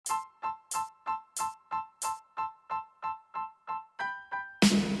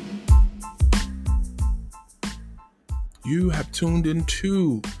You have tuned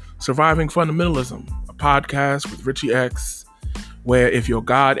into Surviving Fundamentalism, a podcast with Richie X, where if your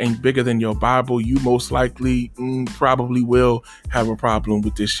God ain't bigger than your Bible, you most likely probably will have a problem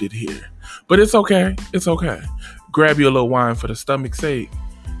with this shit here. But it's okay. It's okay. Grab your little wine for the stomach's sake.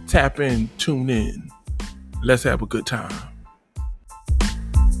 Tap in, tune in. Let's have a good time.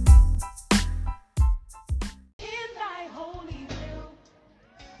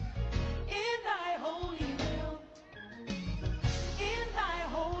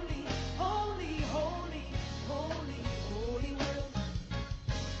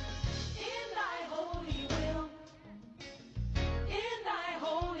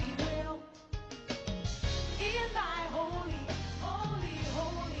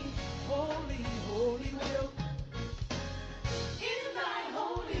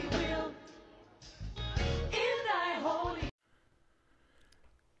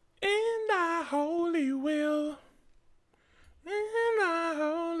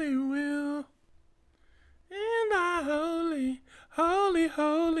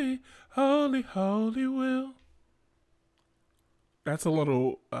 Holy will. That's a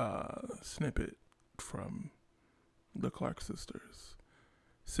little snippet from the Clark Sisters,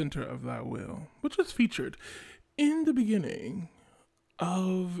 Center of Thy Will, which was featured in the beginning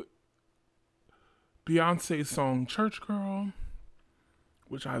of Beyonce's song Church Girl,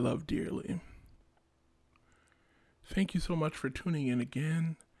 which I love dearly. Thank you so much for tuning in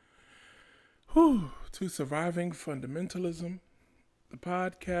again to Surviving Fundamentalism, the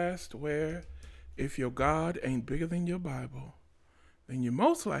podcast where if your God ain't bigger than your Bible, then you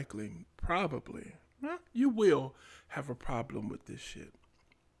most likely, probably, you will have a problem with this shit.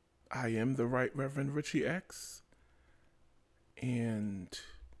 I am the Right Reverend Richie X, and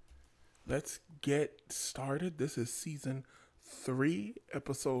let's get started. This is season 3,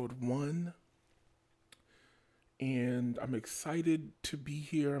 episode 1, and I'm excited to be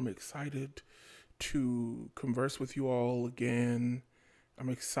here. I'm excited to converse with you all again. I'm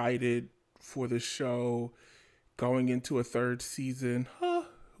excited for the show going into a 3rd season.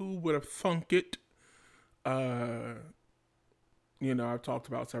 Who would have thunk it? I've talked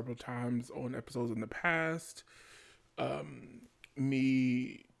about several times on episodes in the past. And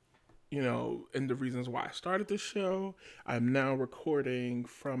the reasons why I started this show. I'm now recording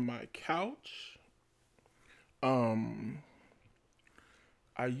from my couch. I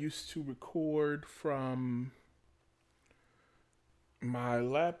used to record from my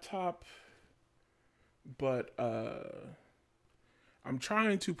laptop, but I'm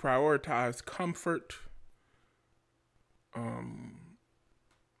trying to prioritize comfort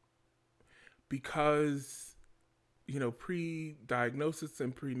because pre-diagnosis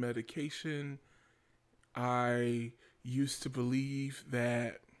and pre-medication, I used to believe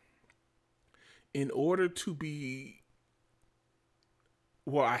that in order to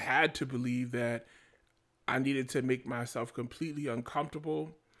I had to believe that I needed to make myself completely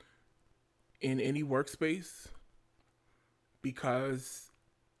uncomfortable in any workspace because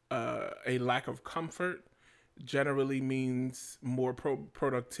a lack of comfort generally means more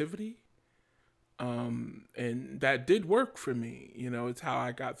productivity. And that did work for me. It's how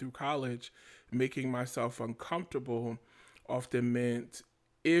I got through college. Making myself uncomfortable often meant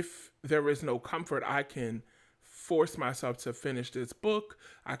if there is no comfort, I can force myself to finish this book.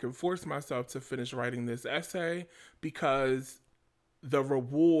 I can force myself to finish writing this essay because the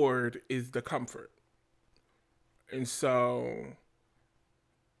reward is the comfort. And so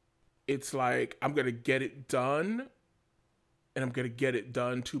it's like, I'm going to get it done, and I'm going to get it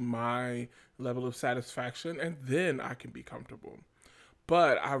done to my level of satisfaction, and then I can be comfortable.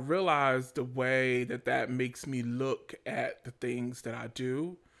 But I realized the way that makes me look at the things that I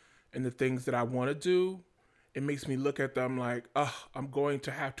do and the things that I want to do. It makes me look at them like, I'm going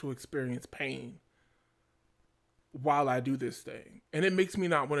to have to experience pain while I do this thing. And it makes me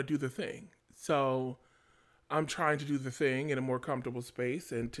not want to do the thing. So I'm trying to do the thing in a more comfortable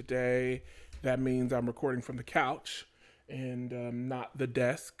space. And today that means I'm recording from the couch and not the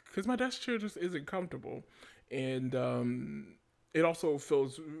desk, because my desk chair just isn't comfortable. And it also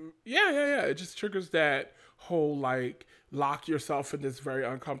feels, it just triggers that whole lock yourself in this very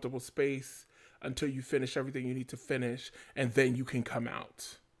uncomfortable space until you finish everything you need to finish, and then you can come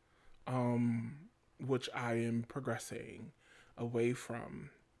out, which I am progressing away from.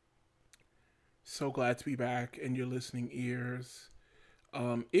 So glad to be back in your listening ears.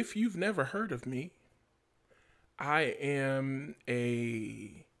 If you've never heard of me, I am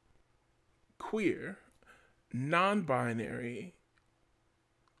a queer, non-binary,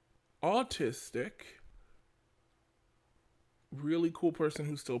 autistic, really cool person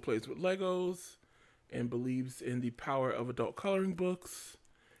who still plays with Legos and believes in the power of adult coloring books.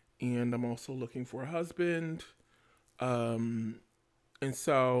 And I'm also looking for a husband. And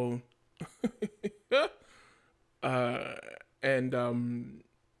so, uh, and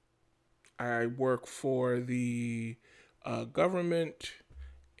I work for the government,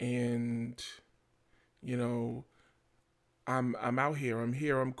 and you know, I'm out here. I'm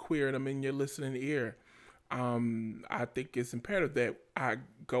here. I'm queer, and I'm in your listening ear. I think it's imperative that I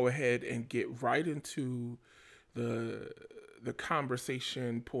go ahead and get right into the the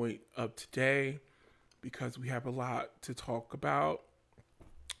conversation point of today, because we have a lot to talk about.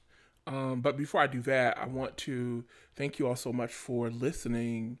 But before I do that, I want to thank you all so much for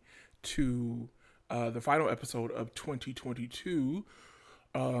listening to the final episode of 2022,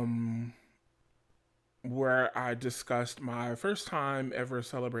 um, where I discussed my first time ever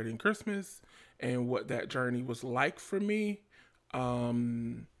celebrating Christmas and what that journey was like for me.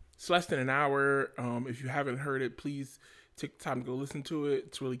 It's less than an hour. If you haven't heard it, please take the time to go listen to it.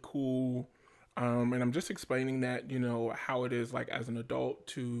 It's really cool. And I'm just explaining that, how it is like as an adult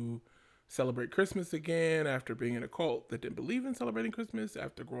to celebrate Christmas again after being in a cult that didn't believe in celebrating Christmas,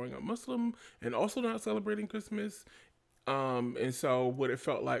 after growing up Muslim and also not celebrating Christmas. And so what it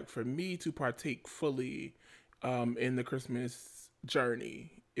felt like for me to partake fully in the Christmas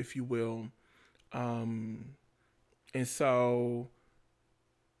journey, if you will. And so,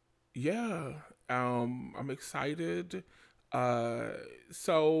 yeah, I'm excited.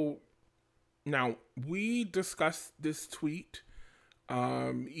 So now we discussed this tweet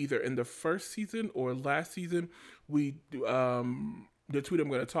either in the first season or last season. We the tweet I'm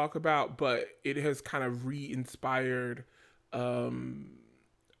going to talk about, but it has kind of re-inspired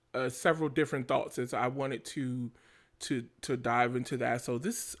several different thoughts, and so I wanted to dive into that. So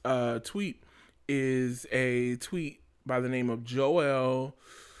this tweet is a tweet by the name of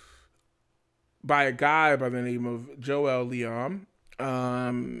by a guy by the name of Joel Leon,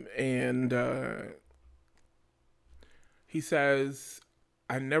 and he says,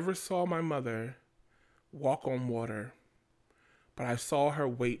 "I never saw my mother walk on water, but I saw her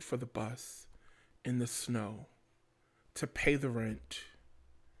wait for the bus in the snow to pay the rent.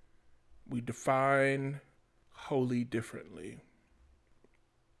 We define holy differently."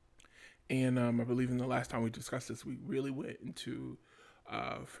 And I believe in the last time we discussed this, we really went into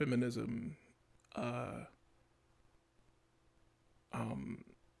feminism.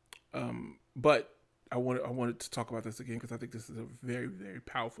 But I wanted to talk about this again because I think this is a very, very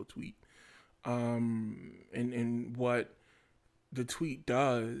powerful tweet. And what the tweet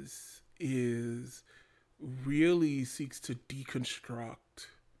does is really seeks to deconstruct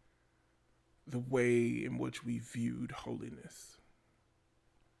the way in which we viewed holiness,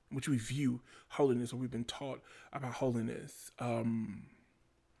 which we view holiness, or we've been taught about holiness. When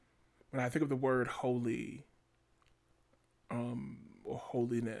I think of the word holy, or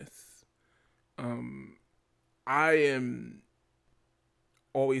holiness, I am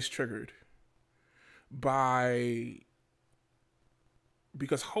always triggered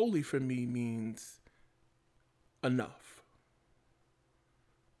because holy for me means enough.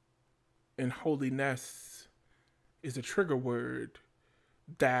 And holiness is a trigger word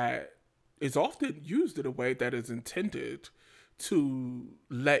that is often used in a way that is intended to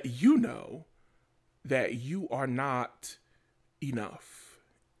let you know that you are not enough.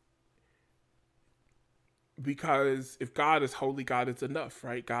 Because if God is holy, God is enough,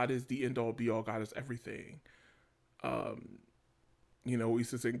 right? God is the end all be all. God is everything. We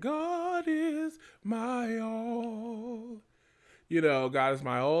used to sing, "God is my all." God is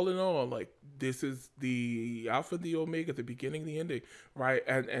my all in all. Like, this is the Alpha, the Omega, the beginning, the ending, right?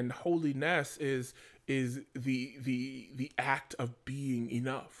 And holiness is the act of being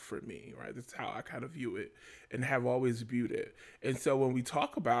enough for me, right? That's how I kind of view it and have always viewed it. And so when we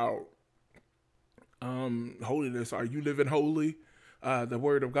talk about holiness, are you living holy? The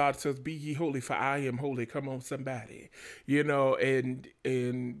word of God says, "Be ye holy, for I am holy." Come on, somebody. And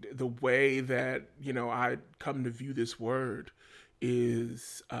the way that, I come to view this word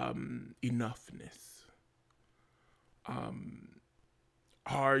is enoughness.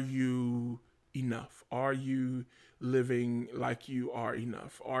 Are you enough? Are you living like you are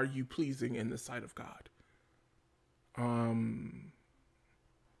enough? Are you pleasing in the sight of God?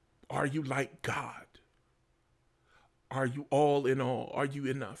 Are you like God? Are you all in all? Are you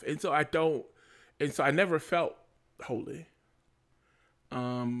enough? And so I never felt holy.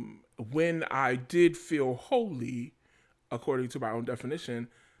 When I did feel holy, according to my own definition,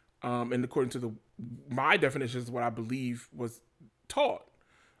 and according to my definition is what I believe was taught,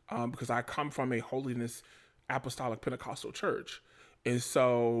 because I come from a holiness apostolic Pentecostal church. And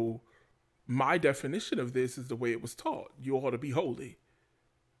so my definition of this is the way it was taught. You ought to be holy.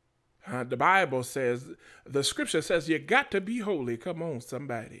 The Bible says, the scripture says, you got to be holy. Come on,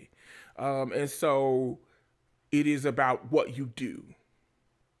 somebody. And so it is about what you do.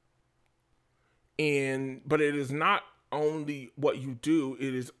 But it is not only what you do,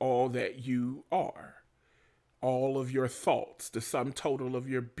 it is all that you are. All of your thoughts, the sum total of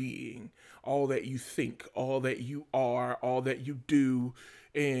your being, all that you think, all that you are, all that you do,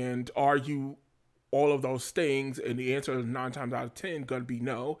 and are you all of those things? And the answer is 9 times out of 10 going to be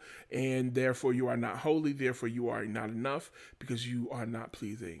no. And therefore you are not holy. Therefore you are not enough, because you are not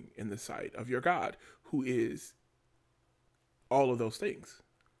pleasing in the sight of your God, who is all of those things.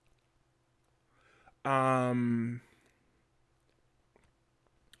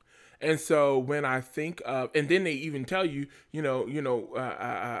 And so when I think of, and then they even tell you,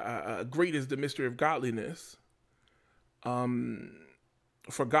 great is the mystery of godliness.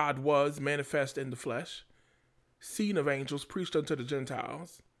 For God was manifest in the flesh, seen of angels, preached unto the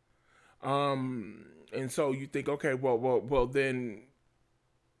Gentiles. And so you think, okay, well, then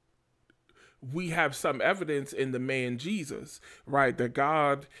we have some evidence in the man Jesus, right? That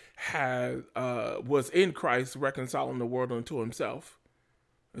God was in Christ reconciling the world unto himself,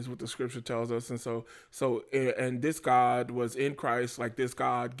 is what the scripture tells us. And so this God was in Christ, like this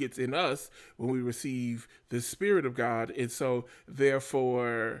God gets in us when we receive the Spirit of God. And so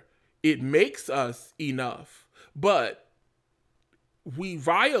therefore it makes us enough, but we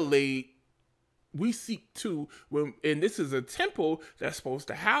seek to, and this is a temple that's supposed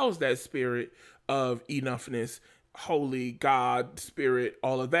to house that spirit of enoughness, holy God, spirit,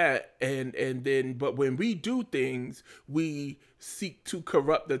 all of that. But when we do things, we seek to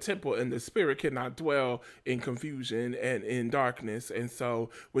corrupt the temple, and the spirit cannot dwell in confusion and in darkness. And so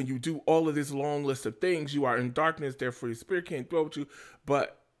when you do all of this long list of things, you are in darkness, therefore the spirit can't dwell with you.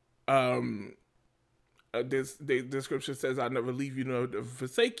 But the scripture says, "I'll never leave you nor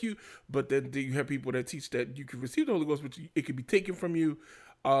forsake you." But then you have people that teach that you can receive the Holy Ghost, but it can be taken from you,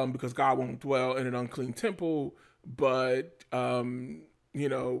 because God won't dwell in an unclean temple. But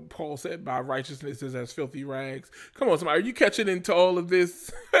Paul said, "My righteousness is as filthy rags." Come on, somebody, are you catching into all of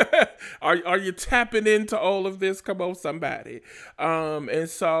this? Are you tapping into all of this? Come on, somebody. And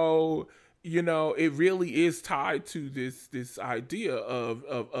so it really is tied to this idea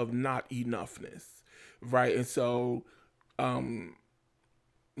of not enoughness. Right. And so, when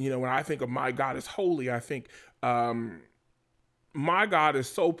I think of my God is holy, I think my God is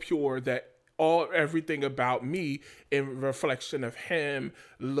so pure that everything about me in reflection of him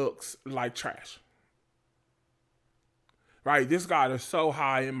looks like trash. Right. This God is so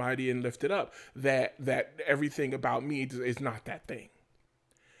high and mighty and lifted up that everything about me is not that thing.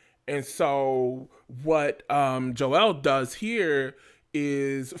 And so what Joel does here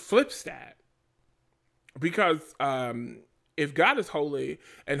is flips that. Because if God is holy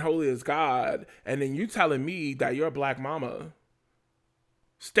and holy is God, and then you telling me that your black mama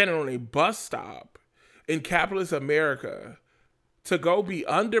standing on a bus stop in capitalist America to go be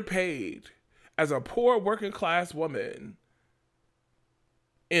underpaid as a poor working class woman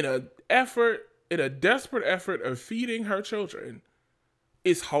in a desperate effort of feeding her children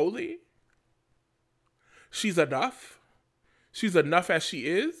is holy? She's enough. She's enough as she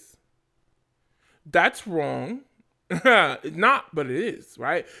is. That's wrong. It's not, but it is,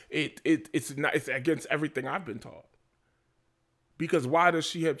 right? It's not. It's against everything I've been taught. Because why does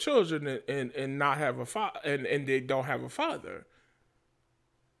she have children and not have a father, and they don't have a father?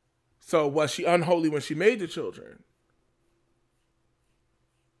 So was she unholy when she made the children?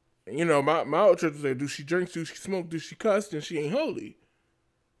 My old church said, do she drink? Do she smoke? Do she cuss? Then she ain't holy.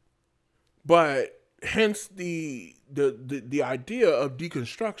 But hence the idea of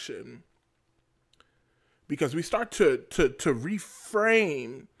deconstruction. Because we start to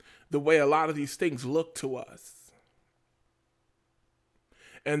reframe the way a lot of these things look to us.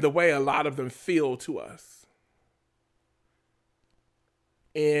 And the way a lot of them feel to us.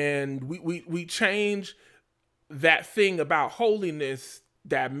 And we change that thing about holiness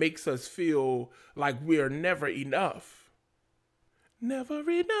that makes us feel like we are never enough. Never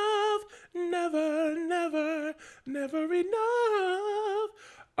enough, never enough.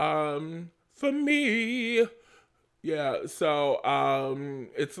 For me, yeah. So,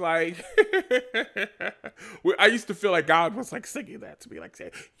 it's like I used to feel like God was like singing that to me, like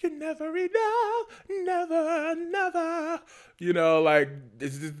saying, "You're never enough, never." Like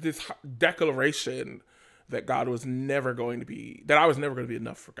this declaration that God was never going to be, that I was never going to be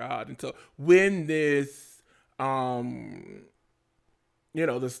enough for God. And so when this,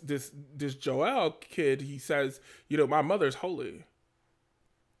 this Joel kid, he says, my mother's holy.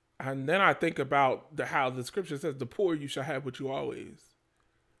 And then I think about how the scripture says, the poor you shall have with you always.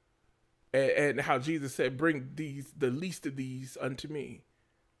 And how Jesus said, bring the least of these unto me.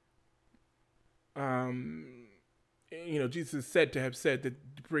 Jesus is said to have said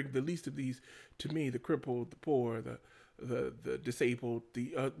that bring the least of these to me, the crippled, the poor, the disabled,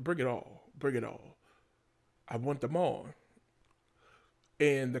 bring it all. Bring it all. I want them all.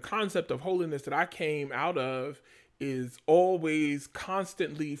 And the concept of holiness that I came out of is always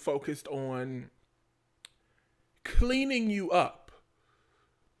constantly focused on cleaning you up,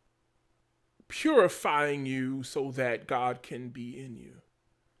 purifying you so that God can be in you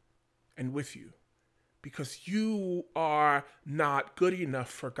and with you, because you are not good enough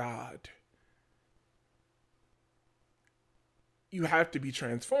for God. You have to be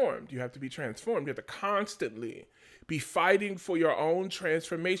transformed. You have to be transformed. You have to constantly be fighting for your own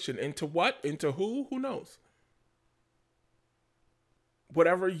transformation. Into what? Into who? Who knows?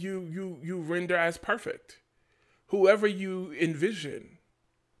 Whatever you render as perfect. Whoever you envision.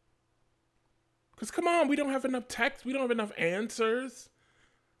 Because come on, we don't have enough text. We don't have enough answers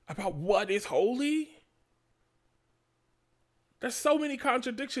about what is holy. There's so many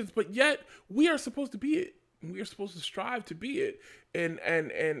contradictions, but yet we are supposed to be it. We are supposed to strive to be it. And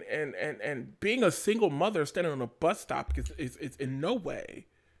being a single mother standing on a bus stop is in no way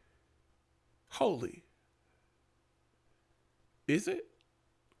holy. Is it?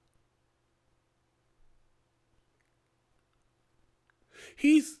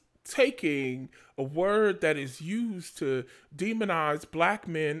 He's taking a word that is used to demonize black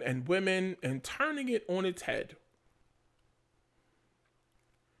men and women and turning it on its head.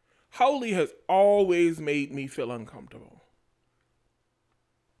 Holy has always made me feel uncomfortable.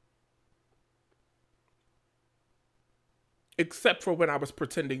 Except for when I was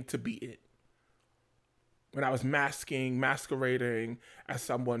pretending to be it. When I was masquerading as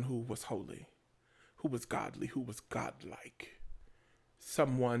someone who was holy, who was godly, who was godlike.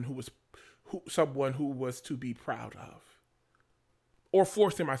 Someone who was to be proud of. Or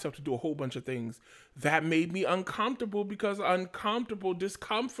forcing myself to do a whole bunch of things that made me uncomfortable, because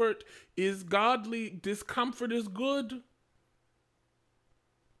discomfort is godly. Discomfort is good.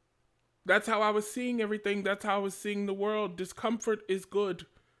 That's how I was seeing everything. That's how I was seeing the world. Discomfort is good,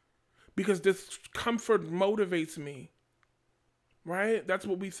 because discomfort motivates me. Right? That's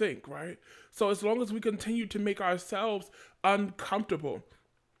what we think, right? So as long as we continue to make ourselves uncomfortable,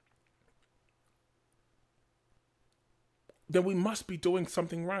 then we must be doing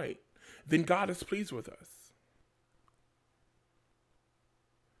something right. Then God is pleased with us.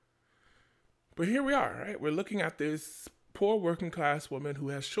 But here we are, right? We're looking at this poor working class woman who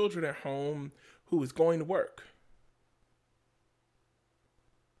has children at home, who is going to work.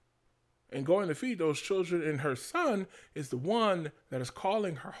 And going to feed those children, and her son is the one that is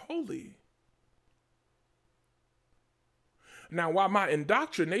calling her holy. Now, while my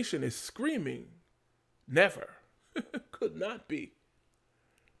indoctrination is screaming, never, could not be.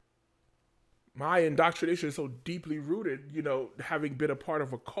 My indoctrination is so deeply rooted, having been a part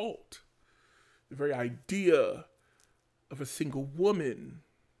of a cult. The very idea of a single woman,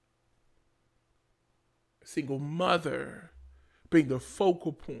 a single mother, being the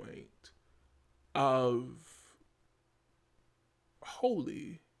focal point of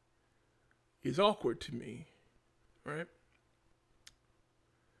holy is awkward to me, right?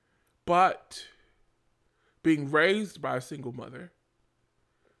 But being raised by a single mother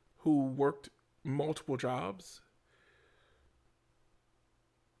who worked multiple jobs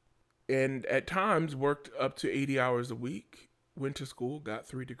and at times worked up to 80 hours a week, went to school, got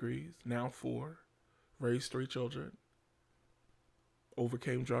 3 degrees, now 4, raised 3 children,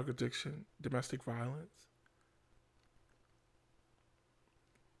 overcame drug addiction, domestic violence.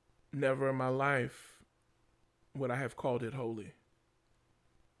 Never in my life would I have called it holy.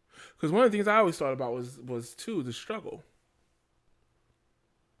 Because one of the things I always thought about was too the struggle.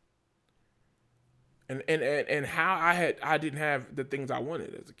 And how I didn't have the things I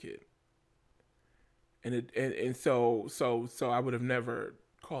wanted as a kid. And so I would have never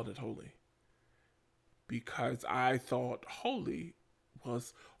called it holy. Because I thought holy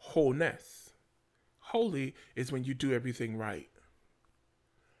was wholeness. Holy is when you do everything right.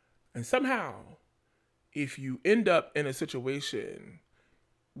 And somehow, if you end up in a situation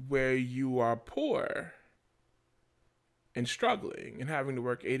where you are poor and struggling and having to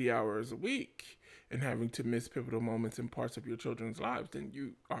work 80 hours a week and having to miss pivotal moments in parts of your children's lives, then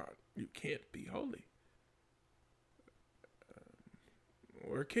you can't be holy.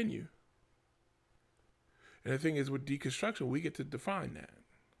 Or can you? And the thing is, with deconstruction, we get to define that.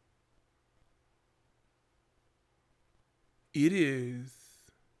 It is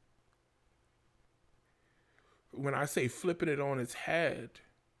when I say flipping it on its head,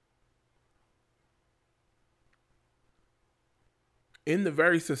 in the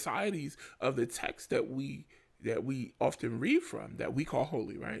very societies of the text that we often read from, that we call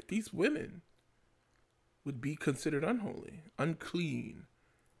holy, right? These women would be considered unholy, unclean,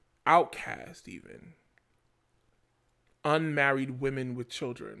 outcast even, unmarried women with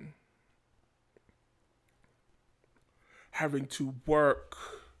children, having to work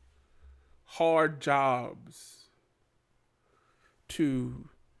hard jobs to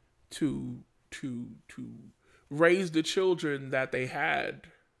raise the children that they had.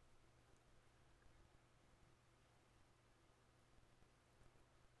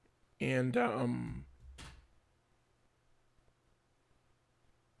 And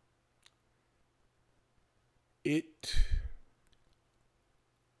it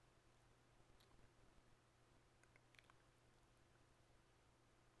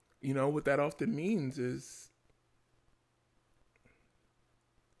what that often means is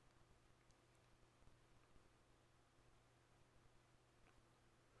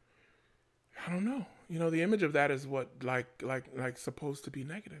I don't know. The image of that is what like supposed to be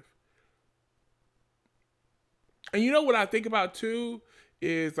negative. And what I think about too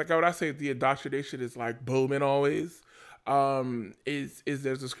is like what I say the indoctrination is like booming always. Is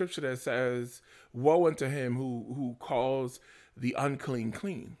there's a scripture that says, "Woe unto him who calls the unclean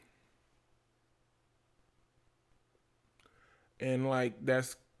clean," and like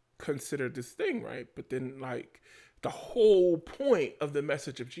that's considered this thing, right? But then like the whole point of the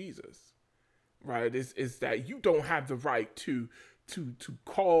message of Jesus, right, is that you don't have the right to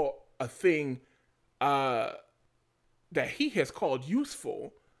call a thing that he has called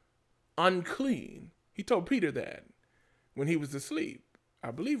useful unclean. He told Peter that when he was asleep,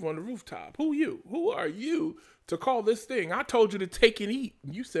 I believe on the rooftop. Who are you to call this thing? I told you to take and eat.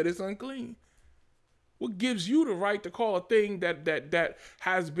 You said it's unclean. What gives you the right to call a thing that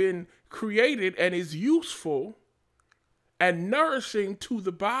has been created and is useful and nourishing to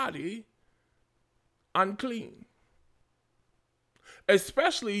the body unclean?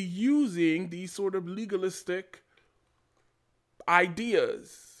 Especially using these sort of legalistic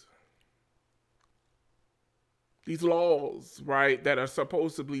ideas, these laws, right, that are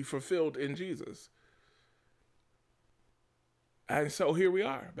supposedly fulfilled in Jesus. And so here we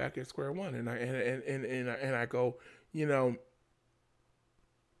are back at square one, and I go,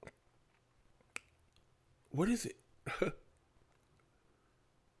 what is it?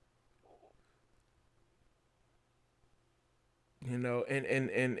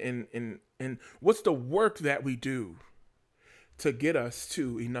 And what's the work that we do to get us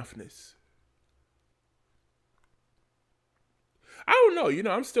to enoughness? I don't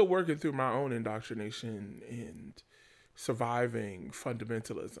know. I'm still working through my own indoctrination and surviving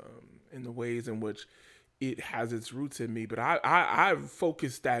fundamentalism in the ways in which it has its roots in me. But I've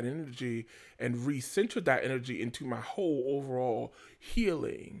focused that energy and recentered that energy into my whole overall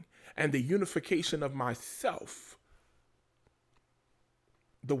healing and the unification of myself,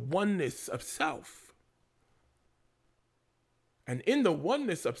 the oneness of self. And in the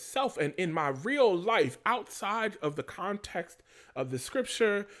oneness of self and in my real life, outside of the context of the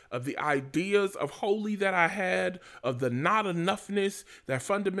scripture, of the ideas of holy that I had, of the not enoughness that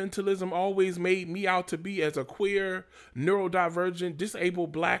fundamentalism always made me out to be as a queer, neurodivergent,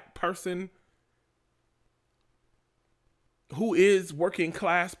 disabled black person who is working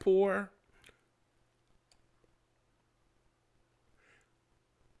class poor.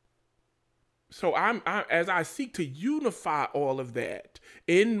 So as I seek to unify all of that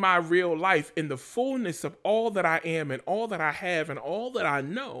in my real life, in the fullness of all that I am and all that I have and all that I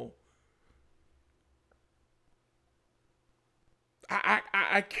know,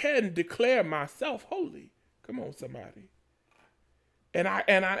 I can declare myself holy. Come on, somebody. And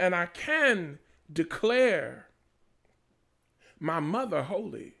I can declare my mother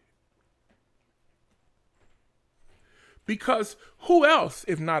holy. Because who else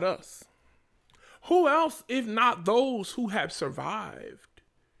if not us? Who else if not those who have survived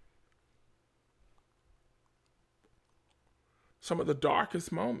some of the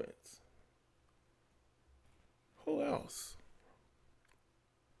darkest moments? Who else?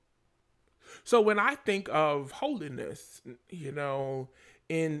 So when I think of holiness, in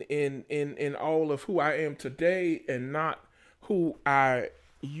all of who I am today and not who I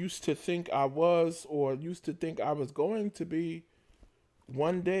used to think I was or used to think I was going to be,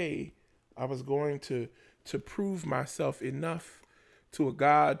 one day I was going to prove myself enough to a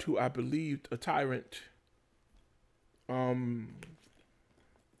God who I believed a tyrant.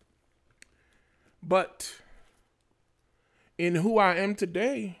 But in who I am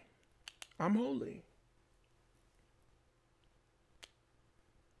today, I'm holy.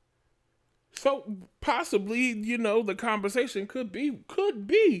 So possibly, the conversation could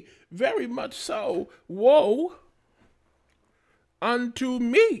be very much so, woe unto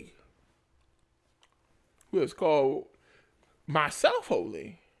me, who is called myself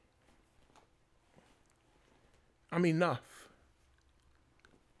holy. I'm enough.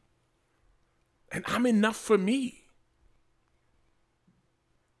 And I'm enough for me.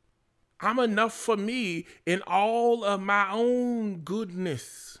 I'm enough for me in all of my own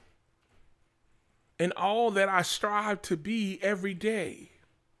goodness and all that I strive to be every day.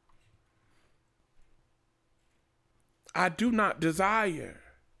 I do not desire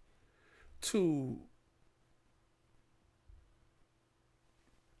to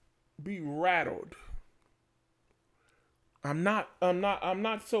be rattled. I'm not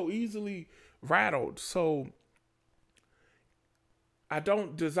so easily rattled. So I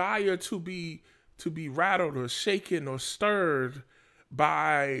don't desire to be rattled or shaken or stirred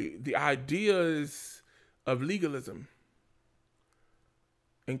by the ideas of legalism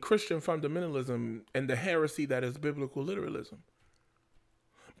and Christian fundamentalism and the heresy that is biblical literalism.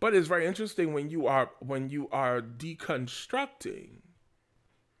 But it's very interesting when you are deconstructing,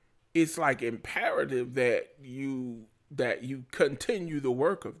 it's like imperative that you continue the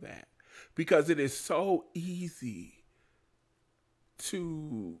work of that, because it is so easy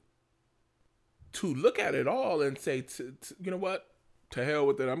to look at it all and say, you know what, to hell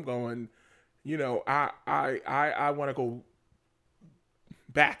with it. I'm going, I want to go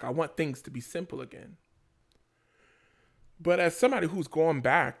back. I want things to be simple again. But as somebody who's gone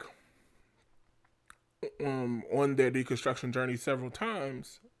back on their deconstruction journey several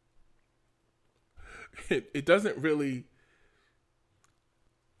times, it doesn't really.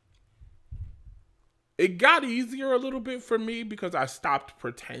 It got easier a little bit for me because I stopped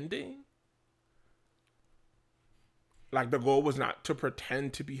pretending. Like, the goal was not to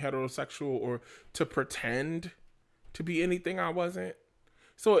pretend to be heterosexual or to pretend to be anything I wasn't.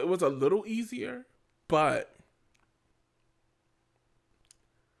 So it was a little easier, but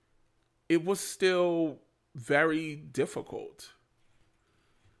it was still very difficult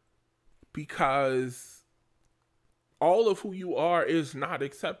because all of who you are is not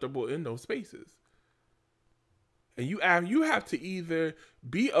acceptable in those spaces. And you have to either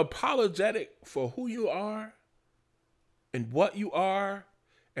be apologetic for who you are and what you are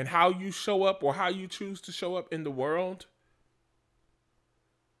and how you show up or how you choose to show up in the world,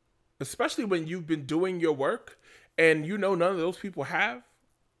 especially when you've been doing your work and none of those people have.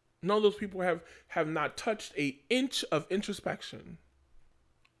 None of those people have not touched an inch of introspection.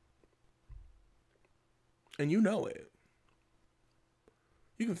 And you know it.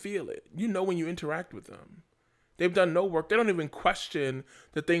 You can feel it. You know when you interact with them. They've done no work. They don't even question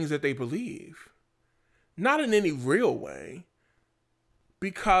the things that they believe. Not in any real way,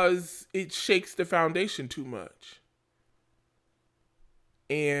 because it shakes the foundation too much.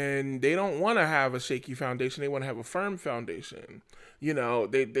 And they don't want to have a shaky foundation. They want to have a firm foundation.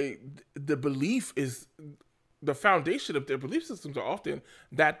 The belief is, the foundation of their belief systems are often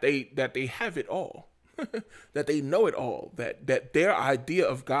that they have it all. That they know it all, that their idea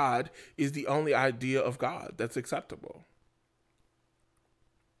of God is the only idea of God that's acceptable.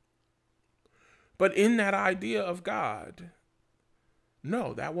 But in that idea of God,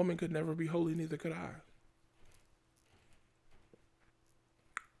 no, that woman could never be holy, neither could I.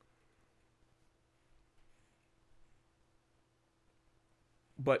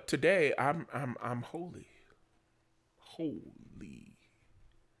 But today I'm holy. Holy.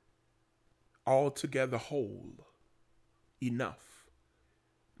 Altogether whole, enough,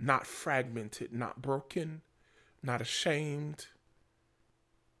 not fragmented, not broken, not ashamed.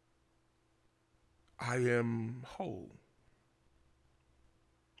 I am whole.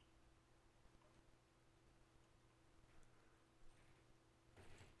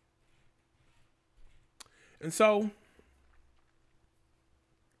 And so,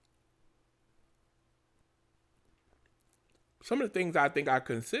 some of the things I think I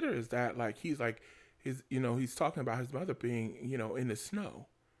consider is that, like, he's talking about his mother being, in the snow,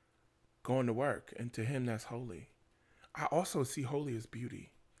 going to work, and to him that's holy. I also see holy as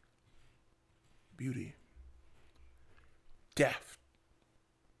beauty. Beauty. Depth.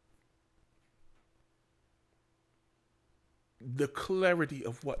 The clarity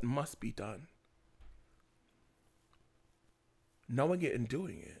of what must be done. Knowing it and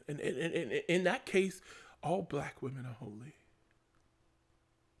doing it. And in that case, all black women are holy.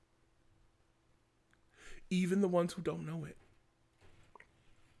 Even the ones who don't know it.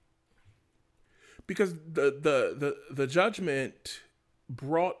 Because the judgment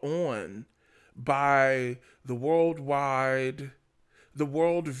brought on by the worldwide the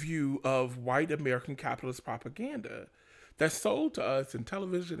worldview of white American capitalist propaganda that's sold to us in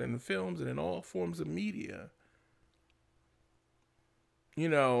television and in films and in all forms of media. You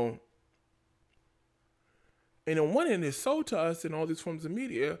know, and on one end, it's sold to us in all these forms of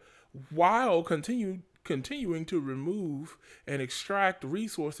media while continuing to remove and extract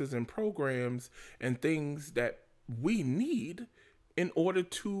resources and programs and things that we need in order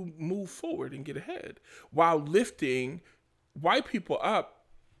to move forward and get ahead, while lifting white people up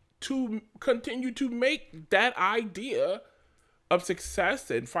to continue to make that idea of success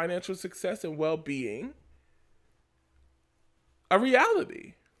and financial success and well-being a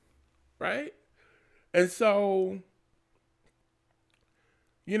reality, right? And so,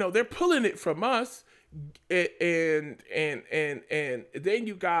 you know, they're pulling it from us, and then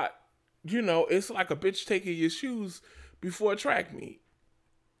you got, you know, it's like a bitch taking your shoes before a track meet,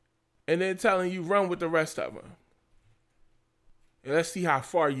 and then telling you run with the rest of them. And let's see how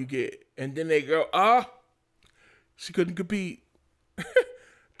far you get. And then they go, she couldn't compete.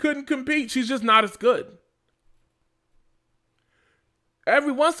 Couldn't compete. She's just not as good.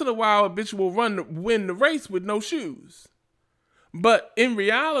 Every once in a while, a bitch will win the race with no shoes. But in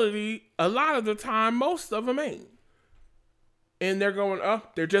reality, a lot of the time, most of them ain't. And they're going,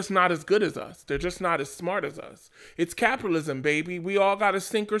 they're just not as good as us. They're just not as smart as us. It's capitalism, baby. We all got to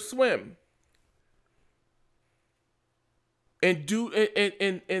sink or swim. And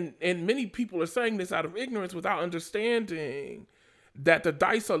many people are saying this out of ignorance without understanding that the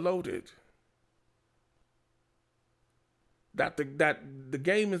dice are loaded. That the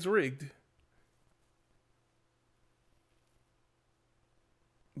game is rigged.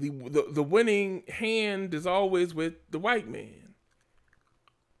 The winning hand is always with the white man.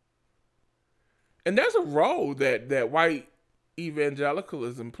 And there's a role that white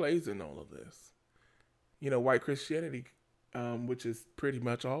evangelicalism plays in all of this. You know, white Christianity, which is pretty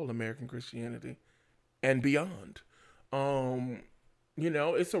much all American Christianity and beyond. You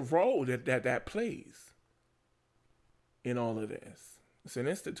know, it's a role that plays in all of this. It's an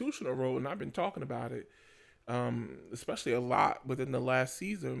institutional role, and I've been talking about it, especially a lot within the last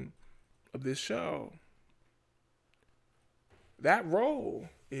season of this show. That role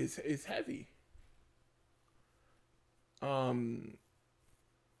is heavy.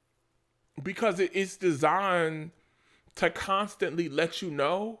 Because it's designed to constantly let you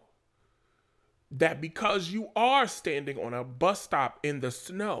know that because you are standing on a bus stop in the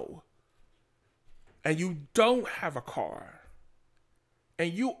snow and you don't have a car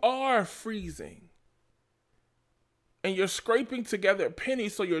and you are freezing and you're scraping together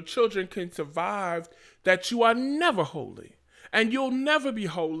pennies so your children can survive, that you are never holy. And you'll never be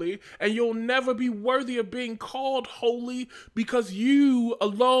holy, and you'll never be worthy of being called holy, because you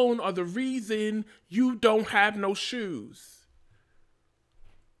alone are the reason you don't have no shoes.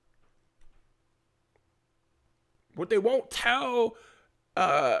 What they won't tell,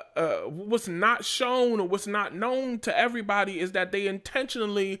 what's not shown or what's not known to everybody, is that they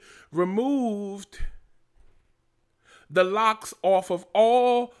intentionally removed the locks off of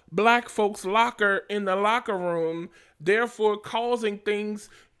all black folks' locker in the locker room, therefore causing things,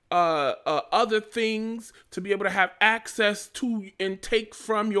 other things to be able to have access to and take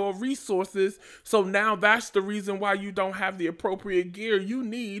from your resources. So now that's the reason why you don't have the appropriate gear you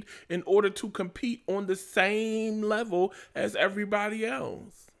need in order to compete on the same level as everybody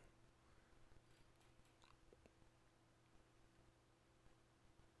else.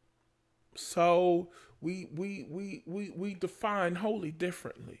 So we define holy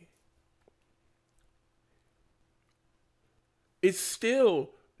differently. It's still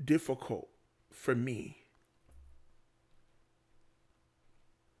difficult for me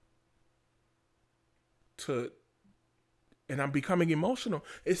to, and I'm becoming emotional.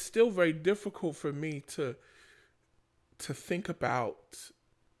 It's still very difficult for me to think about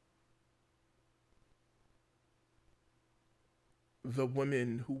the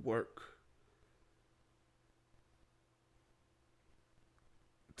women who work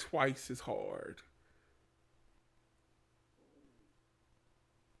twice as hard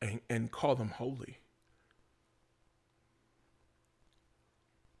and call them holy.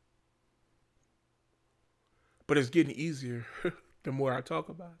 But it's getting easier the more I talk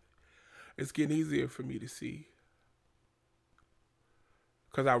about it. It's getting easier for me to see.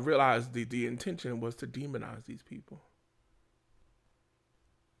 Because I realized the intention was to demonize these people.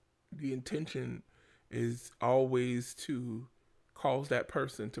 The intention is always to cause that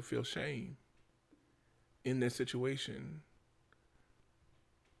person to feel shame in their situation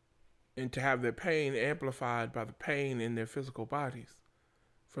and to have their pain amplified by the pain in their physical bodies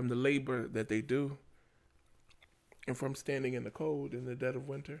from the labor that they do and from standing in the cold in the dead of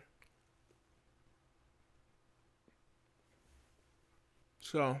winter.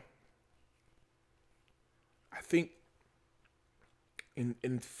 So I think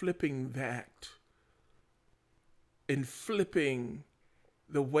in flipping that, in flipping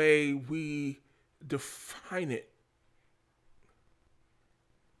the way we define it,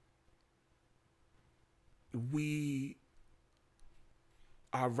 we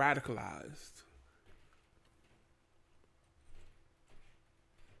are radicalized.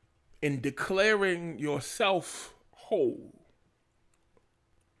 In declaring yourself whole,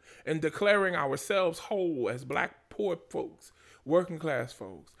 and declaring ourselves whole as black poor folks, working class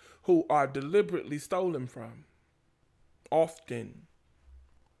folks, who are deliberately stolen from, often,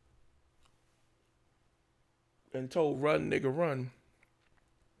 and told, run, nigga, run.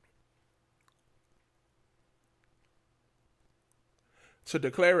 To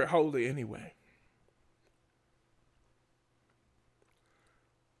declare it holy anyway.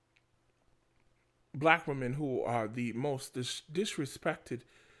 Black women who are the most disrespected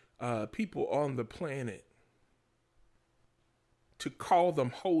people on the planet, to call them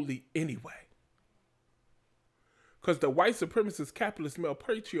holy anyway. Because the white supremacist capitalist male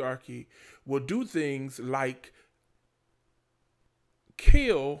patriarchy will do things like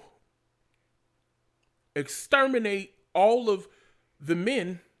kill, exterminate all of the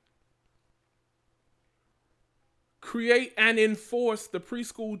men, create and enforce the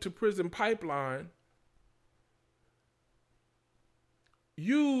preschool to prison pipeline,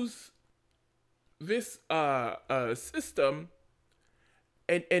 use this system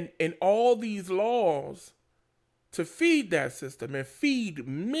and all these laws to feed that system and feed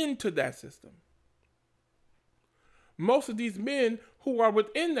men to that system. Most of these men who are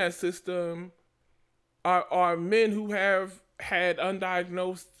within that system are men who have had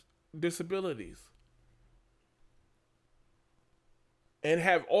undiagnosed disabilities and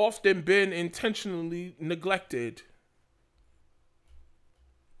have often been intentionally neglected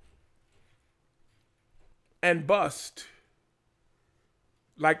and bust.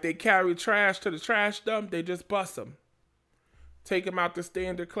 Like they carry trash to the trash dump, they just bust them. Take them out the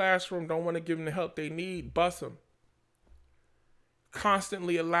standard classroom, don't want to give them the help they need, bust them.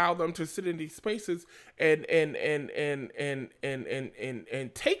 Constantly allow them to sit in these spaces and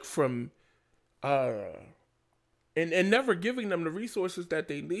take from and never giving them the resources that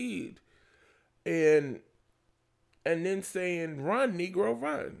they need, and then saying, run, Negro,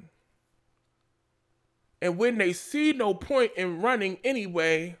 run. And when they see no point in running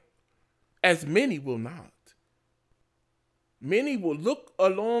anyway, as many will not, many will look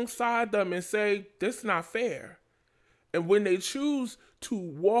alongside them and say, this is not fair. And when they choose to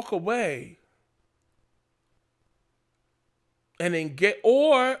walk away and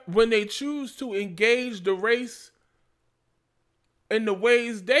or when they choose to engage the race in the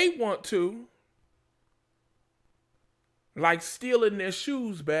ways they want to, like stealing their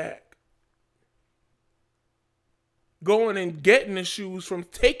shoes back, going and getting the shoes from,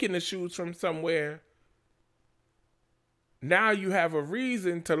 taking the shoes from somewhere, now you have a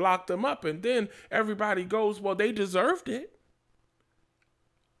reason to lock them up, and then everybody goes, well, they deserved it.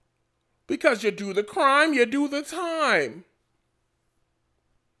 Because you do the crime, you do the time.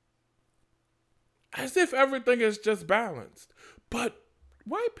 As if everything is just balanced. But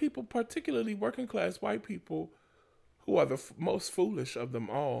white people, particularly working class white people, who are the most foolish of them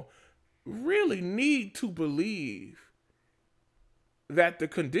all, really need to believe that the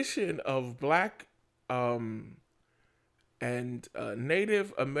condition of black and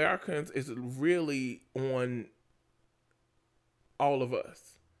Native Americans is really on all of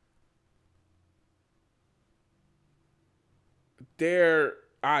us. Their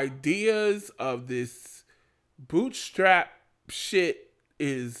ideas of this bootstrap shit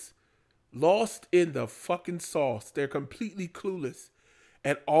is lost in the fucking sauce. They're completely clueless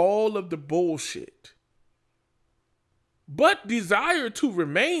at all of the bullshit, but desire to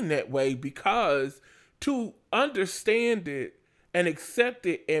remain that way, because to understand it and accept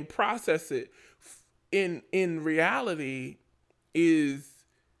it and process it in reality is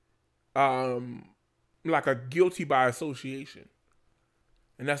like a guilty by association.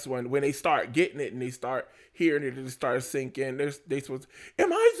 And that's when they start getting it and they start hearing it and it starts sinking. They supposed,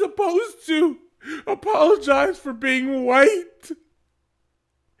 am I supposed to apologize for being white?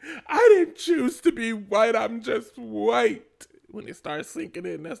 I didn't choose to be white, I'm just white. When it starts sinking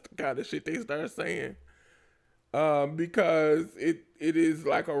in, that's the kind of shit they start saying. Because it is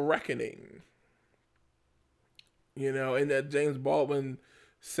like a reckoning. You know, and that James Baldwin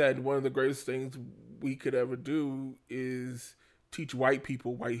said one of the greatest things we could ever do is teach white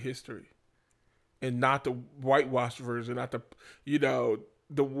people white history. and not the whitewashed version, not the, you know,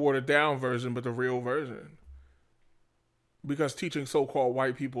 the watered down version, but the real version. Because teaching so-called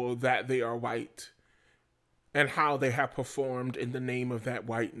white people that they are white and how they have performed in the name of that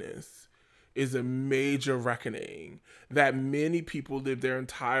whiteness is a major reckoning that many people live their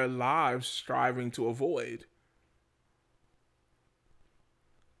entire lives striving to avoid.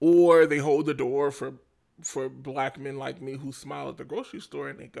 Or they hold the door for black men like me who smile at the grocery store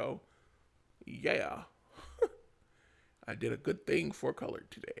and they go, yeah, I did a good thing for color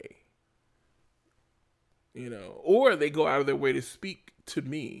today. You know, or they go out of their way to speak to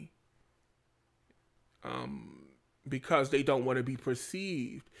me because they don't want to be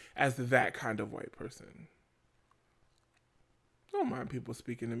perceived as that kind of white person. I don't mind people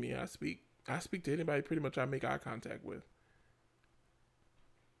speaking to me. I speak to anybody pretty much I make eye contact with.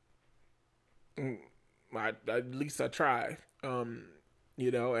 At least I try. You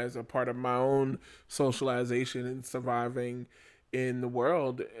know, as a part of my own socialization and surviving in the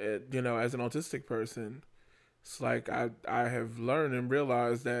world, you know, as an autistic person. It's like I have learned and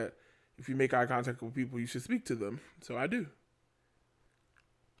realized that if you make eye contact with people, you should speak to them. So I do.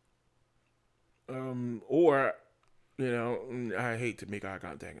 Or, you know, I hate to make eye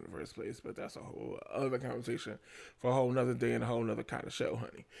contact in the first place, but that's a whole other conversation for a whole nother day and a whole nother kind of show,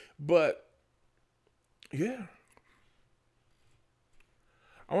 honey. But, yeah.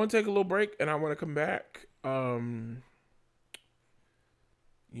 I want to take a little break and I want to come back.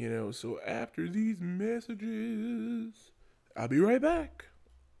 You know, so after these messages, I'll be right back.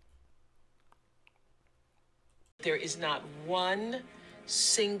 There is not one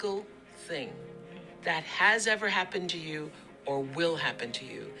single thing that has ever happened to you or will happen to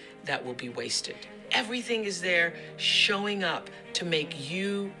you that will be wasted. Everything is there showing up to make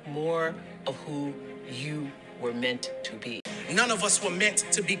you more of who you were meant to be. None of us were meant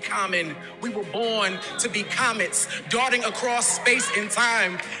to be common. We were born to be comets, darting across space and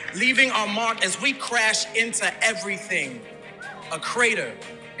time, leaving our mark as we crash into everything. A crater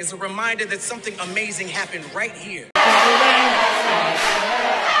is a reminder that something amazing happened right here.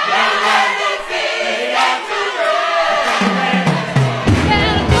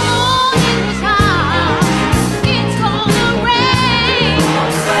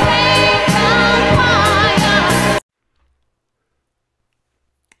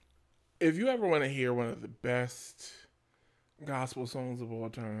 If you ever want to hear one of the best gospel songs of all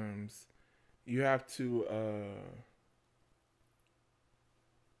times, you have to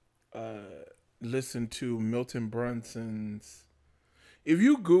listen to Milton Brunson's. If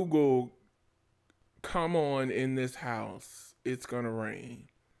you Google "Come On in This House, It's Gonna Rain,"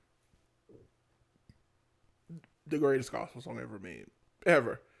 the greatest gospel song ever made.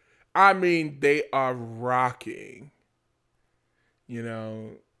 Ever. I mean, they are rocking. You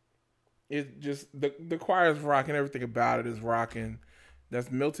know, it just, the choir's rocking, everything about it is rocking.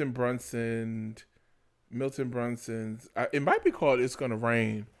 That's Milton Brunson's, it might be called "It's Gonna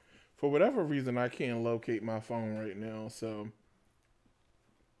Rain." For whatever reason, I can't locate my phone right now, so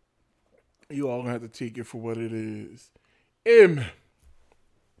you all gonna have to take it for what it is.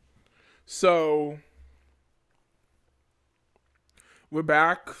 So, we're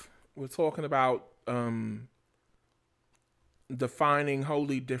back. We're talking about defining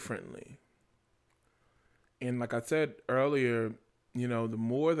holy differently. And like I said earlier, you know, the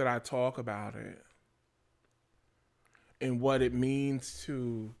more that I talk about it and what it means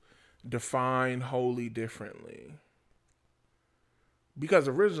to define holy differently. Because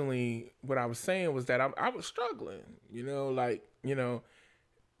originally what I was saying was that I was struggling, you know, like, you know,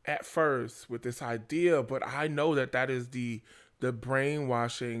 at first with this idea, but I know that is the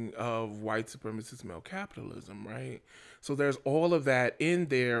brainwashing of white supremacist male capitalism, right? So there's all of that in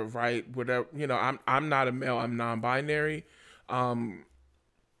there, right? Whatever, you know, I'm not a male, I'm non-binary. I'm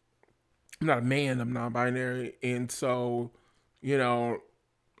not a man, I'm non-binary. And so, you know,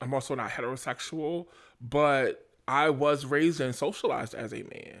 I'm also not heterosexual, but I was raised and socialized as a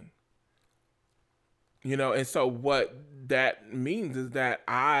man. You know, and so what that means is that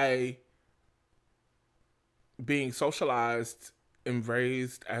I, being socialized and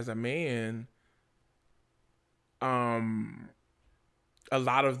raised as a man, a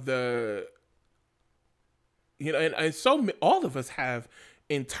lot of the, you know, and so all of us have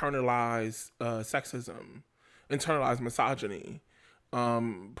internalized sexism, internalized misogyny.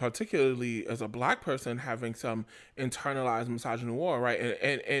 Particularly as a black person having some internalized misogyny war, right?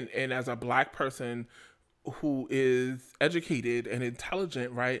 And as a black person who is educated and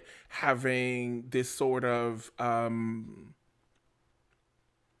intelligent, right, having this sort of,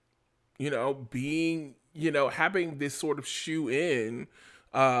 you know, being, you know, having this sort of shoe in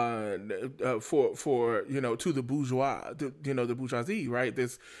for to the bourgeois, the bourgeoisie, right?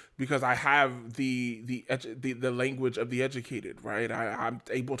 This because I have the language of the educated, right? I'm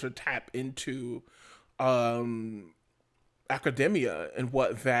able to tap into academia and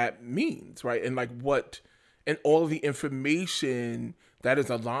what that means, right? And like and all of the information that is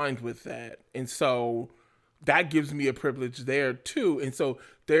aligned with that. And so that gives me a privilege there too. And so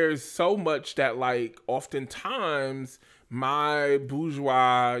there's so much that like oftentimes my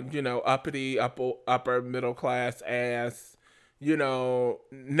bourgeois, uppity, upper middle class ass, now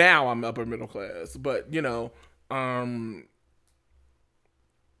I'm upper middle class, but when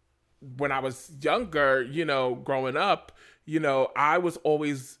I was younger, growing up, I was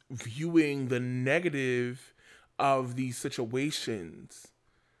always viewing the negative of these situations.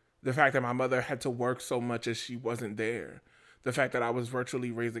 The fact that my mother had to work so much as she wasn't there. The fact that I was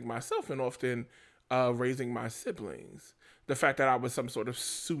virtually raising myself and often raising my siblings. The fact that I was some sort of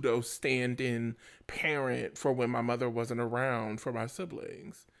pseudo stand-in parent for when my mother wasn't around for my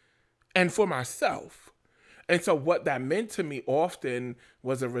siblings and for myself. And so what that meant to me often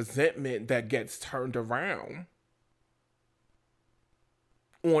was a resentment that gets turned around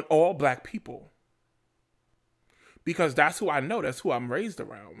on all Black people. Because that's who I know, that's who I'm raised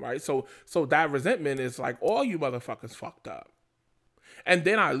around, right? So that resentment is like, all you motherfuckers fucked up. And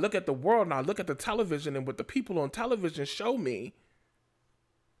then I look at the world and I look at the television, and what the people on television show me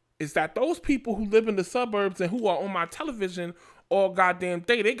is that those people who live in the suburbs and who are on my television all goddamn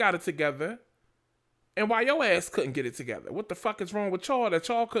day, they got it together. And why your ass couldn't get it together? What the fuck is wrong with y'all that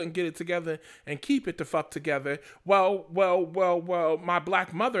y'all couldn't get it together and keep it the fuck together? Well, my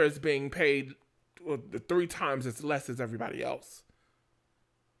Black mother is being paid 3 times as less as everybody else.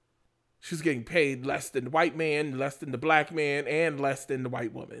 She's getting paid less than the white man, less than the Black man, and less than the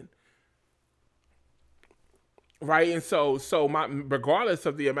white woman. Right? And so regardless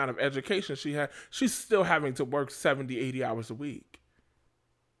of the amount of education she had, she's still having to work 70, 80 hours a week.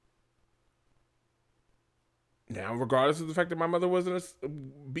 Now, regardless of the fact that my mother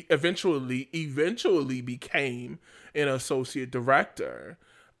eventually became an associate director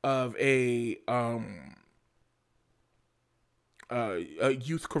of a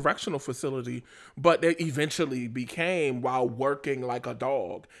youth correctional facility, but they eventually became while working like a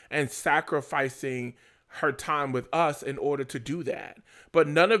dog and sacrificing her time with us in order to do that. But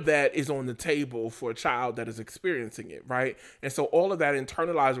none of that is on the table for a child that is experiencing it, right? And so all of that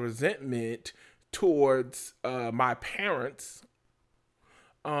internalized resentment towards my parents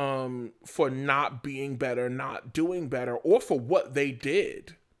for not being better, not doing better, or for what they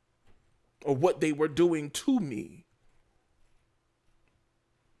did or what they were doing to me,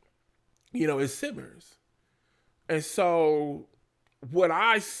 it simmers. And so what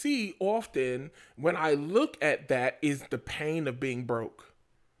I see often when I look at that is the pain of being broke.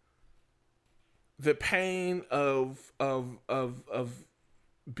 The pain of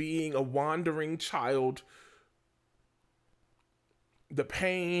being a wandering child. The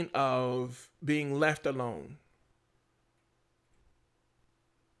pain of being left alone.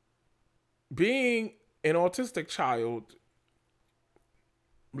 Being an autistic child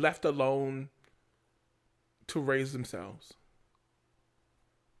left alone to raise themselves.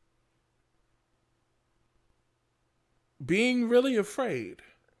 Being really afraid.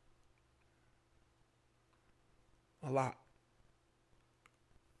 A lot.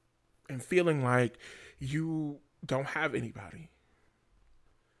 And feeling like you don't have anybody.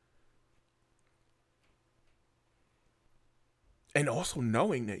 And also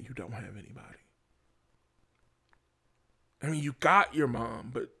knowing that you don't have anybody. I mean, you got your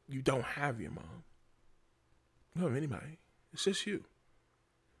mom, but you don't have your mom. You don't have anybody. It's just you.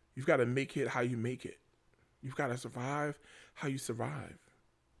 You've got to make it how you make it. You've got to survive how you survive.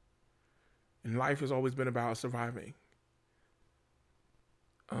 And life has always been about surviving.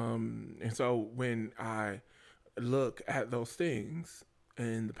 And so when I look at those things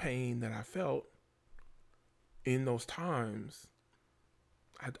and the pain that I felt in those times,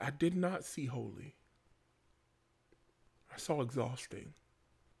 I did not see holy. I saw exhausting.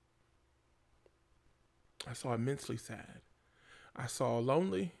 I saw immensely sad. I saw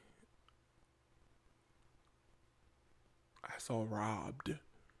lonely. I saw robbed.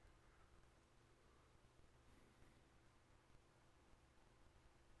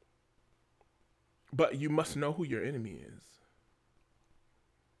 But you must know who your enemy is.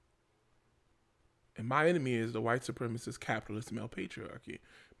 And my enemy is the white supremacist capitalist male patriarchy.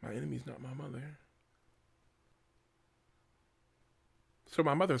 My enemy is not my mother. So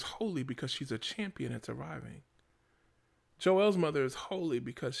my mother is holy because she's a champion at surviving. Joelle's mother is holy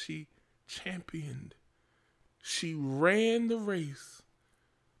because she championed. She ran the race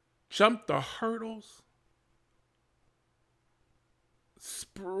jumped the hurdles,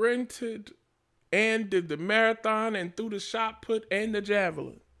 sprinted, and did the marathon and threw the shot put and the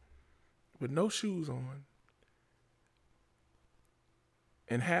javelin with no shoes on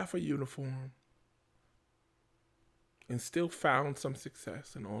and half a uniform, and still found some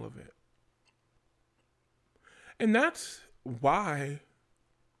success in all of it. And that's why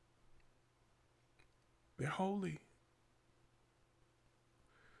they're holy.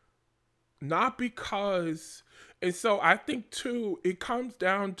 Not because, and so I think too, it comes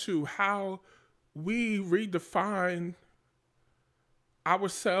down to how we redefine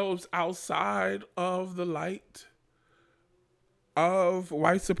ourselves outside of the light of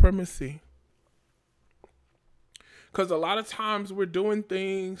white supremacy. Because a lot of times we're doing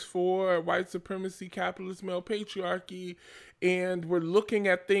things for white supremacy, capitalist male patriarchy, and we're looking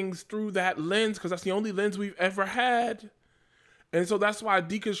at things through that lens because that's the only lens we've ever had. And so that's why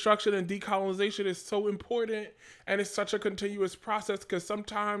deconstruction and decolonization is so important, and it's such a continuous process, because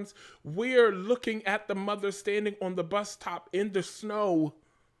sometimes we're looking at the mother standing on the bus stop in the snow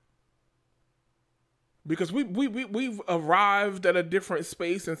because we've arrived at a different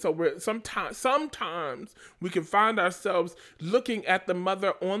space, and so we're sometimes we can find ourselves looking at the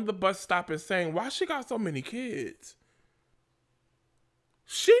mother on the bus stop and saying, why she got so many kids?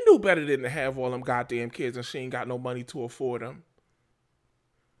 She knew better than to have all them goddamn kids, and she ain't got no money to afford them.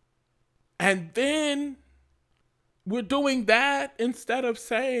 And then we're doing that instead of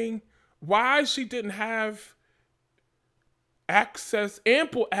saying why she didn't have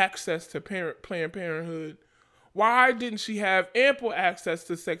ample access to Planned Parenthood. Why didn't she have ample access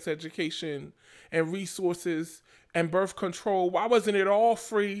to sex education and resources and birth control? Why wasn't it all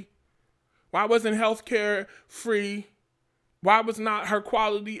free? Why wasn't healthcare free? Why was not her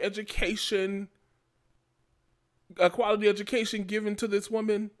quality education given to this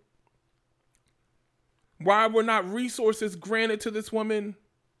woman? Why were not resources granted to this woman?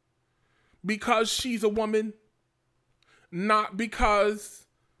 Because she's a woman, not because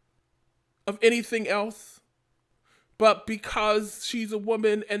of anything else, but because she's a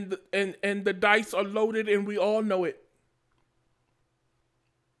woman, and the dice are loaded, and we all know it.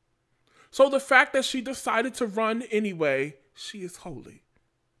 So the fact that she decided to run anyway, she is holy.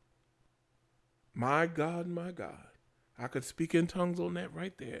 My God, my God. I could speak in tongues on that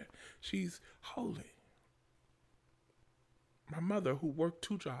right there. She's holy. My mother, who worked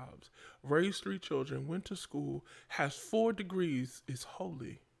 2 jobs, raised 3 children, went to school, has 4 degrees, is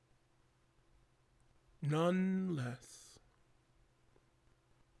holy. None less.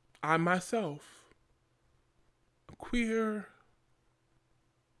 I myself, a queer,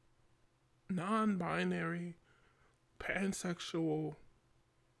 non-binary, pansexual,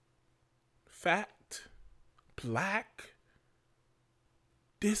 fat, black,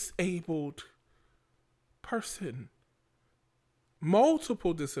 disabled person,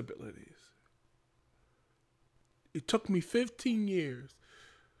 multiple disabilities. It took me 15 years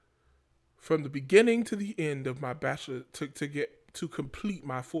from the beginning to the end of my bachelor to complete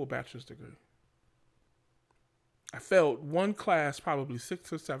my full bachelor's degree. I failed one class probably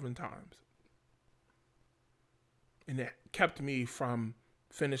 6 or 7 times. And that kept me from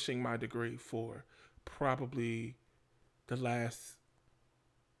finishing my degree for probably the last,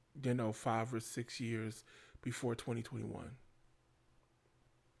 5 or 6 years before 2021.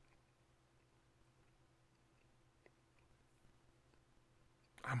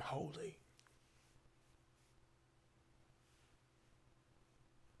 I'm holy.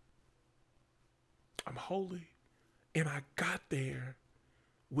 I'm holy. And I got there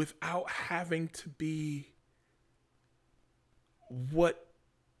without having to be what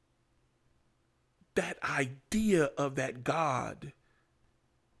that idea of that God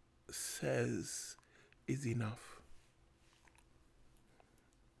says is enough.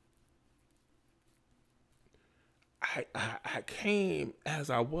 I came as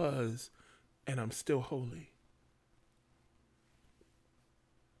I was, and I'm still holy.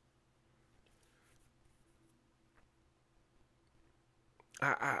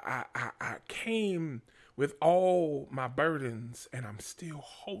 I came with all my burdens, and I'm still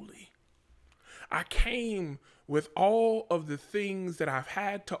holy. I came with all of the things that I've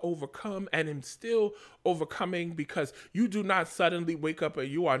had to overcome, and am still overcoming, because you do not suddenly wake up and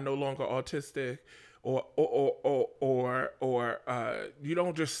you are no longer autistic, or you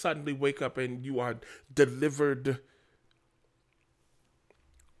don't just suddenly wake up and you are delivered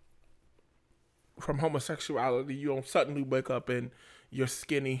from homosexuality. You don't suddenly wake up and you're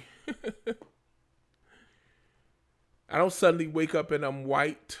skinny. I don't suddenly wake up and I'm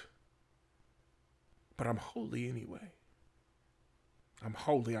white, but I'm holy anyway. I'm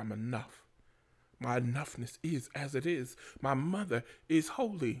holy. I'm enough. My enoughness is as it is. My mother is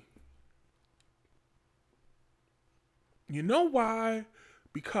holy. You know why?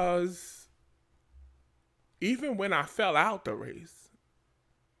 Because even when I fell out the race,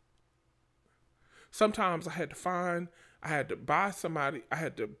 sometimes I had to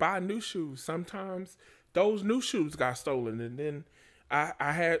buy new shoes. Sometimes those new shoes got stolen, and then I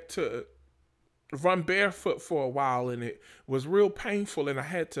had to run barefoot for a while, and it was real painful, and I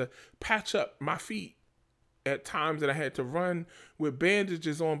had to patch up my feet at times, and I had to run with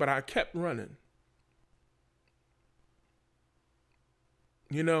bandages on, but I kept running.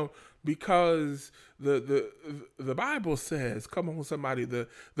 You know, because the Bible says, come on somebody, the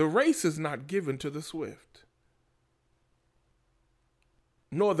race is not given to the swift,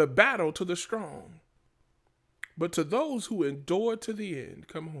 nor the battle to the strong, but to those who endure to the end.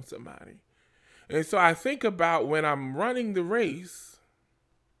 Come on somebody. And so I think about when I'm running the race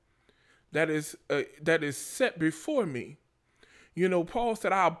that is set before me. You know, Paul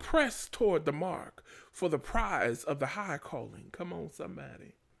said, I'll press toward the mark for the prize of the high calling. Come on,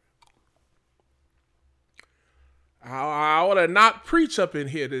 somebody. I ought to not preach up in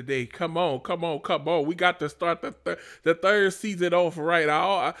here today. Come on, come on, come on. We got to start the third season off right.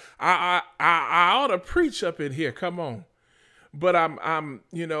 I ought to preach up in here. Come on. But I'm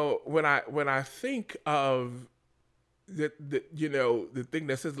you know, when I think of the thing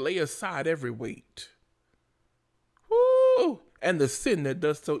that says lay aside every weight, woo, and the sin that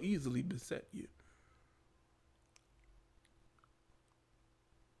does so easily beset you.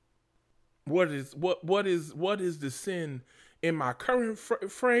 What is the sin in my current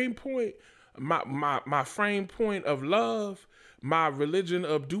frame point, my frame point of love, my religion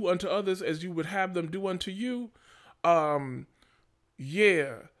of do unto others as you would have them do unto you?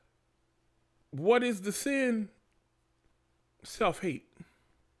 Yeah. What is the sin? Self-hate.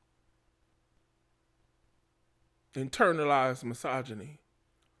 Internalized misogyny.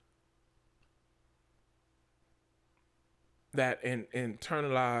 That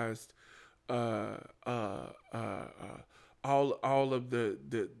internalized all of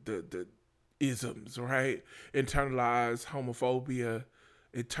the isms, right? Internalized homophobia,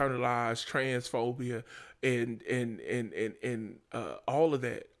 internalized transphobia, and all of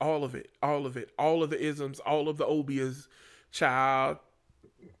that, all of the isms, all of the obias, child.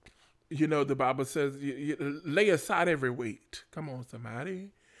 You know, the Bible says, you lay aside every weight. Come on,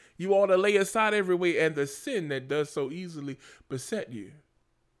 somebody. You ought to lay aside every weight and the sin that does so easily beset you.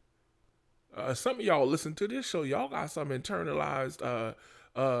 Some of y'all listen to this show, y'all got some internalized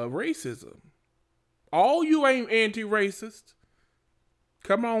racism. All you ain't anti-racist.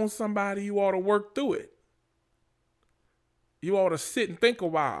 Come on, somebody, you ought to work through it. You ought to sit and think a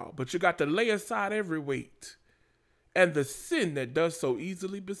while, but you got to lay aside every weight and the sin that does so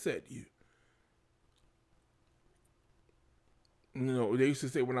easily beset you. You know, they used to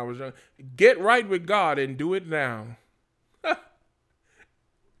say when I was young, get right with God and do it now.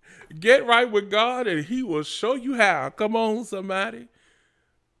 Get right with God and he will show you how. Come on, somebody.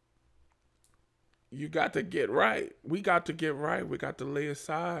 You got to get right. We got to get right. We got to lay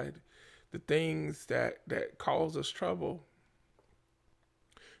aside the things that cause us trouble.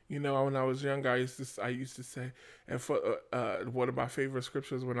 You know, when I was young, I used to say, and for one of my favorite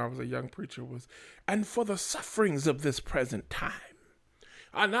scriptures when I was a young preacher was, and for the sufferings of this present time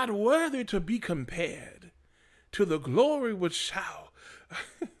are not worthy to be compared to the glory which shall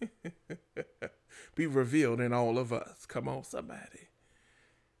be revealed in all of us. Come on, somebody.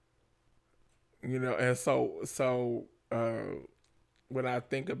 You know, and so when I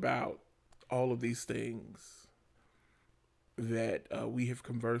think about all of these things that we have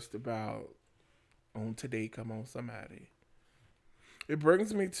conversed about on today, come on, somebody, it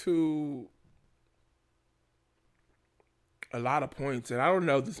brings me to a lot of points, and I don't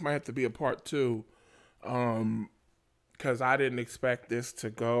know, this might have to be a part two, because I didn't expect this to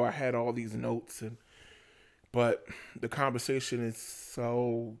go. I had all these notes, but the conversation is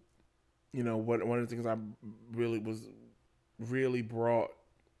so, you know, one of the things I really brought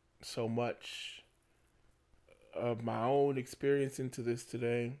so much of my own experience into this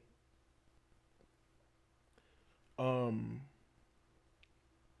today. I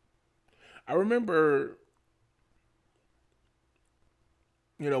remember,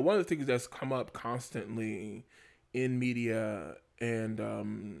 you know, one of the things that's come up constantly in media and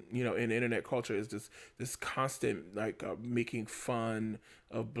you know, in internet culture is this constant making fun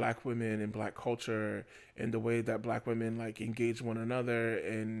of Black women and Black culture and the way that Black women like engage one another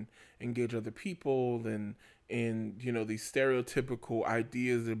and engage other people, and you know, these stereotypical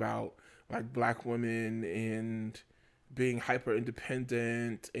ideas about like Black women and being hyper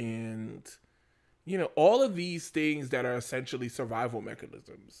independent, and all of these things that are essentially survival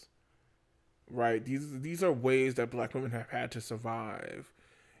mechanisms, right? These are ways that Black women have had to survive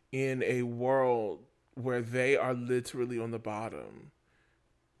in a world where they are literally on the bottom.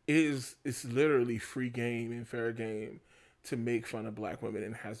 It's literally free game and fair game to make fun of Black women,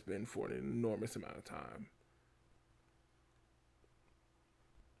 and has been for an enormous amount of time.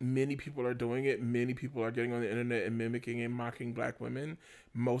 Many people are doing it. Many people are getting on the internet and mimicking and mocking Black women.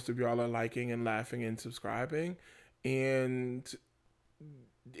 Most of y'all are liking and laughing and subscribing. And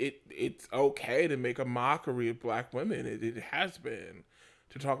it's okay to make a mockery of Black women. It has been.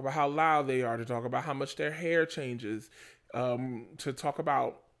 To talk about how loud they are, to talk about how much their hair changes, to talk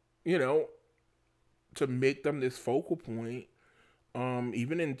about, to make them this focal point.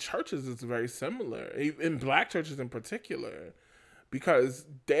 Even in churches, it's very similar. In Black churches in particular. Because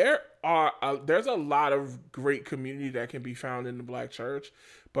there's a lot of great community that can be found in the Black church,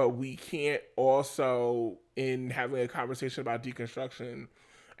 but we can't also, in having a conversation about deconstruction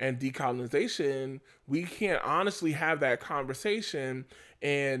and decolonization, we can't honestly have that conversation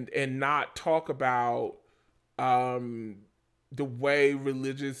and not talk about the way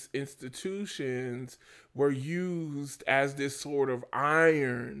religious institutions were used as this sort of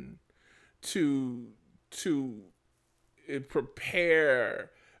iron to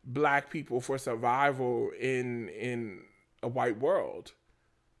prepare Black people for survival in a white world.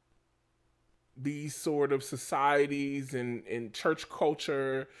 These sort of societies and church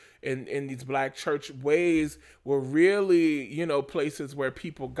culture and these Black church ways were really, places where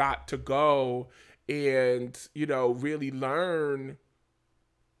people got to go and, really learn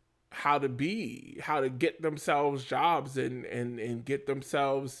how to get themselves jobs and get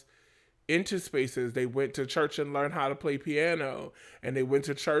themselves into spaces. They went to church and learned how to play piano, and they went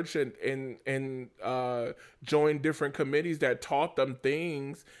to church and joined different committees that taught them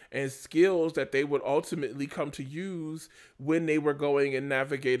things and skills that they would ultimately come to use when they were going and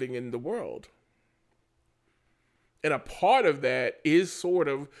navigating in the world. And a part of that is sort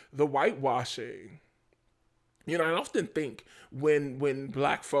of the whitewashing. I often think when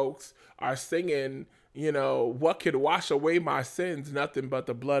Black folks are singing, what could wash away my sins? Nothing but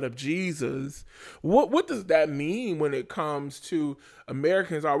the blood of Jesus. What does that mean when it comes to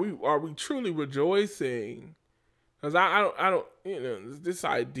Americans? Are we truly rejoicing? Because I don't, this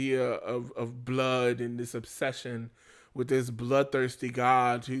idea of blood and this obsession with this bloodthirsty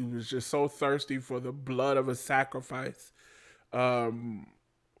God who was just so thirsty for the blood of a sacrifice. And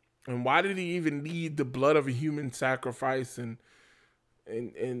why did he even need the blood of a human sacrifice and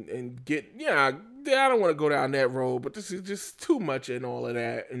get, I don't want to go down that road, but this is just too much in all of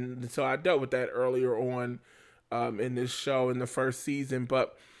that. And so I dealt with that earlier on in this show in the first season.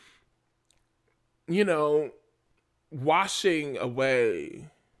 But, washing away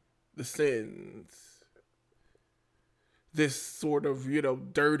the sins, this sort of,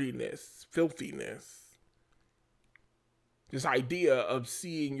 dirtiness, filthiness, this idea of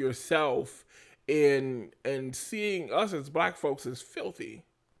seeing yourself and seeing us as Black folks as filthy.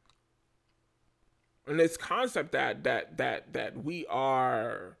 And this concept that we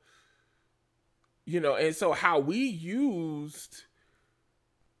are, and so how we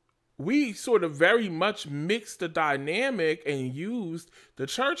sort of very much mixed the dynamic and used the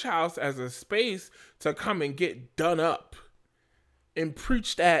church house as a space to come and get done up and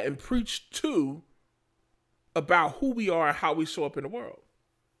preach that and preach to about who we are and how we show up in the world.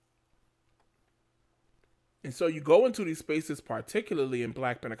 And so you go into these spaces, particularly in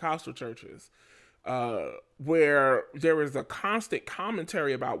Black Pentecostal churches, where there is a constant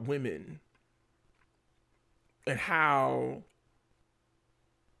commentary about women and how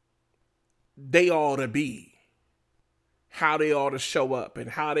they ought to be, how they ought to show up,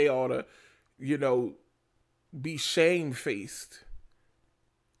 and how they ought to, be shamefaced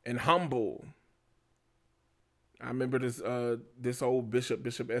and humble. I remember this old Bishop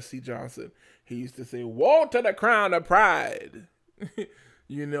S.C. Johnson. He used to say, "Woe to the crown of pride."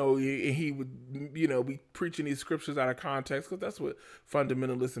 He would, be preaching these scriptures out of context, because that's what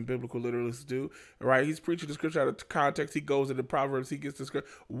fundamentalists and biblical literalists do, right? He's preaching the scripture out of context. He goes into Proverbs. He gets the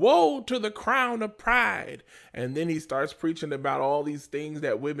scripture, "Woe to the crown of pride." And then he starts preaching about all these things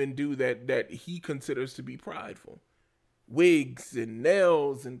that women do that he considers to be prideful. Wigs and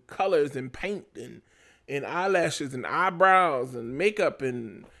nails and colors and paint and eyelashes and eyebrows and makeup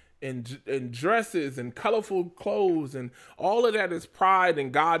and dresses and colorful clothes, and all of that is pride,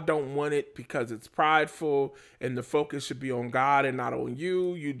 and God don't want it because it's prideful, and the focus should be on God and not on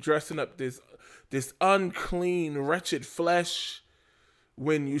you. You dressing up this unclean, wretched flesh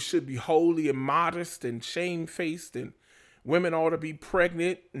when you should be holy and modest and shamefaced, and Women ought to be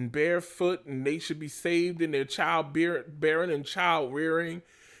pregnant and barefoot, and they should be saved in their child bearing and child rearing.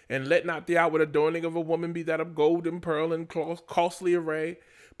 And let not the outward adorning of a woman be that of gold and pearl and costly array,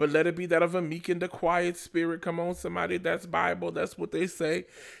 but let it be that of a meek and a quiet spirit. Come on, somebody, that's Bible. That's what they say.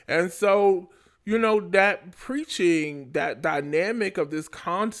 And so, you know, that preaching, that dynamic of this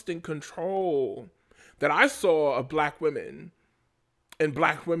constant control that I saw of black women in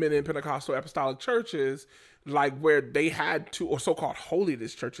Pentecostal apostolic churches, like where they had to, or so-called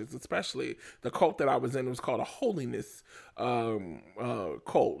holiness churches, especially the cult that I was in, it was called a holiness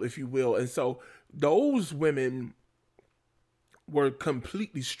cult, if you will. And so those women were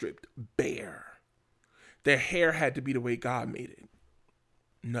completely stripped bare. Their hair had to be the way God made it.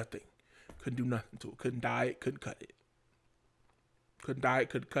 Nothing. Couldn't do nothing to it. Couldn't dye it, couldn't cut it. Couldn't dye it,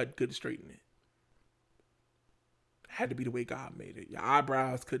 couldn't cut, couldn't straighten it. Had to be the way God made it. Your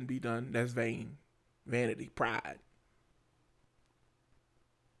eyebrows couldn't be done. That's vain. Vanity, pride.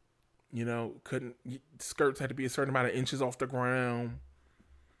 You know, skirts had to be a certain amount of inches off the ground.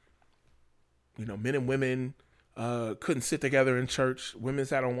 You know, men and women couldn't sit together in church. Women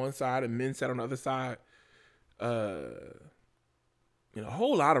sat on one side and men sat on the other side. You know, a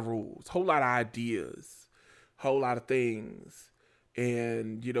whole lot of rules, whole lot of ideas, whole lot of things.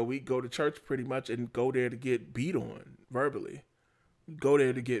 And, you know, we go to church pretty much and go there to get beat on verbally. Go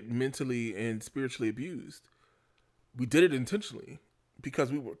there to get mentally and spiritually abused. We did it intentionally because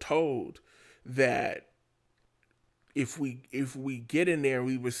we were told that if we get in there and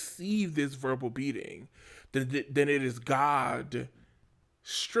we receive this verbal beating, then it is God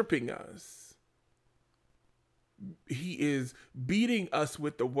stripping us. He is beating us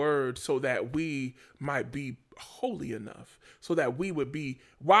with the word so that we might be holy enough, so that we would be,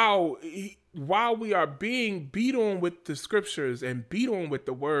 while we are being beat on with the scriptures and beat on with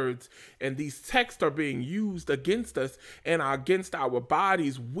the words, and these texts are being used against us and against our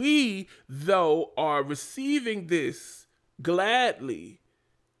bodies, we, though, are receiving this gladly,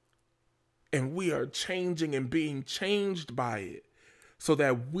 and we are changing and being changed by it so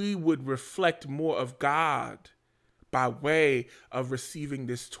that we would reflect more of God by way of receiving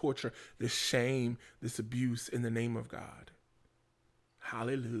this torture, this shame, this abuse in the name of God.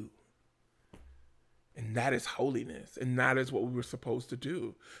 Hallelujah. And that is holiness. And that is what we were supposed to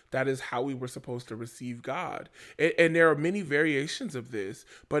do. That is how we were supposed to receive God. And there are many variations of this,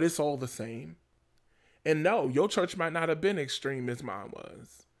 but it's all the same. And no, your church might not have been extreme as mine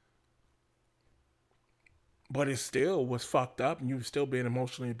was, but it still was fucked up and you were still being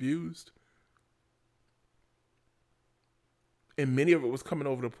emotionally abused. And many of it was coming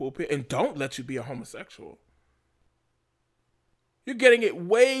over the pulpit. And don't let you be a homosexual. You're getting it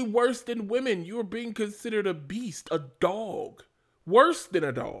way worse than women. You're being considered a beast, a dog. Worse than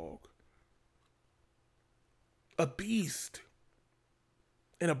a dog. A beast.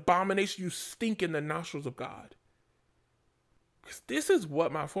 An abomination. You stink in the nostrils of God. Because this is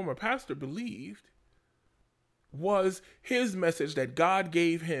what my former pastor believed was his message that God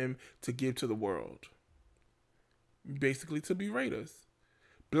gave him to give to the world. Basically to berate us.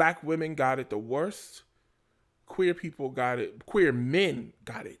 Black women got it the worst. Queer people got it. Queer men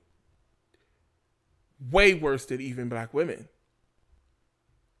got it way worse than even black women.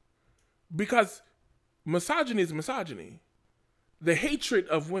 Because misogyny is misogyny. The hatred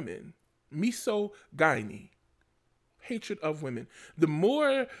of women. Misogyny. Hatred of women. The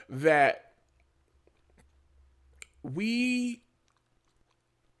more that we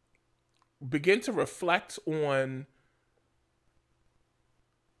begin to reflect on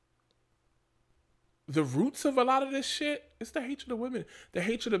the roots of a lot of this shit, it's the hatred of women, the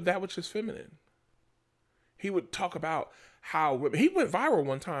hatred of that which is feminine. He would talk about how women, he went viral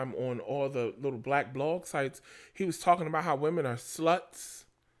one time on all the little black blog sites. He was talking about how women are sluts,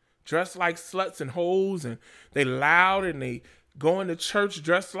 dressed like sluts and hoes, and they loud and they go into church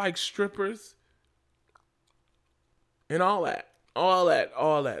dressed like strippers and all that.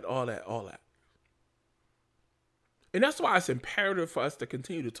 And that's why it's imperative for us to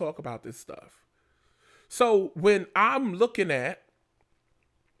continue to talk about this stuff. So when I'm looking at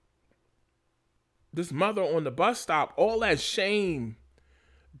this mother on the bus stop, all that shame,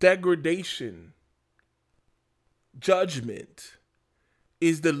 degradation, judgment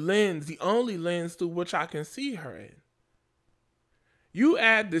is the lens, the only lens through which I can see her in. You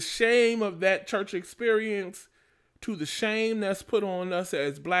add the shame of that church experience to the shame that's put on us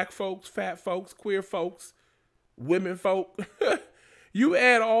as black folks, fat folks, queer folks, women folk. You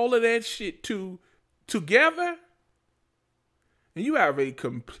add all of that shit together, and you have a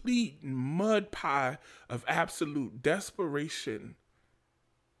complete mud pie of absolute desperation,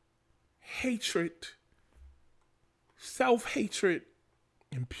 hatred, self-hatred,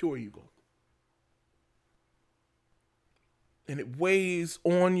 and pure evil. And it weighs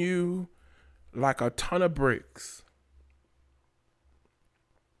on you like a ton of bricks.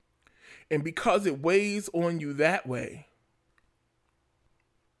 And because it weighs on you that way,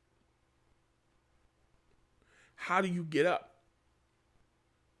 how do you get up?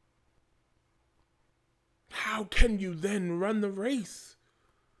 How can you then run the race?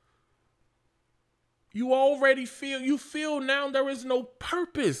 You already feel now there is no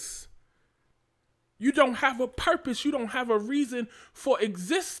purpose. You don't have a purpose. You don't have a reason for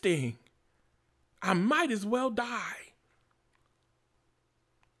existing. I might as well die.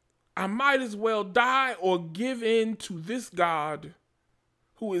 I might as well die or give in to this God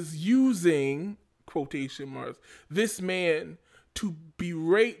who is using, quotation marks, this man to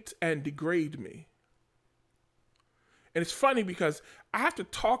berate and degrade me. And it's funny because I have to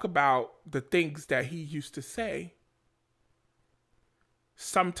talk about the things that he used to say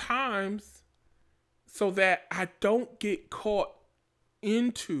sometimes so that I don't get caught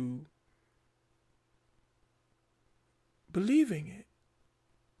into believing it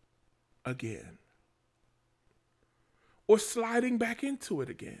again or sliding back into it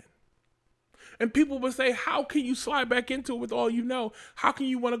again. And people would say, how can you slide back into it with all you know? How can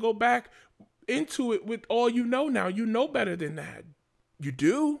you want to go back into it with all you know now? You know better than that. You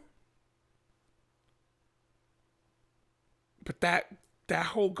do. But that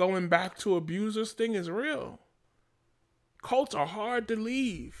whole going back to abusers thing is real. Cults are hard to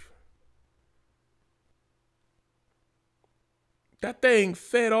leave. That thing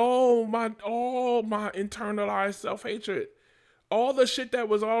fed all my internalized self-hatred. All the shit that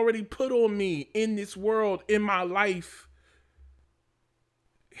was already put on me in this world, in my life.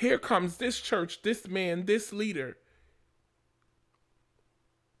 Here comes this church, this man, this leader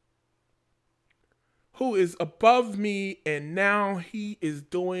who is above me, and now he is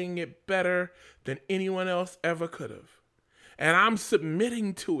doing it better than anyone else ever could have. And I'm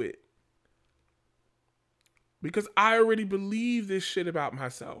submitting to it because I already believe this shit about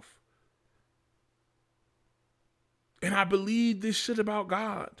myself. And I believe this shit about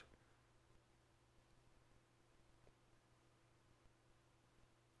God.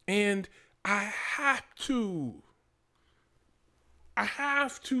 And I have to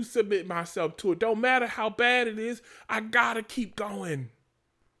submit myself to it. Don't matter how bad it is, I gotta keep going.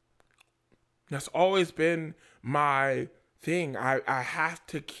 That's always been my thing. I have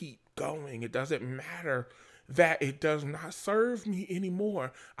to keep going. It doesn't matter that it does not serve me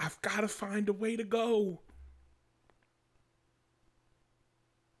anymore. I've got to find a way to go.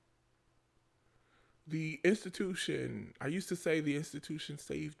 The institution, I used to say the institution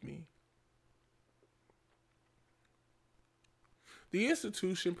saved me. The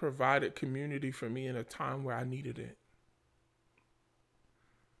institution provided community for me in a time where I needed it.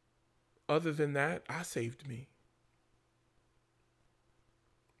 Other than that, I saved me.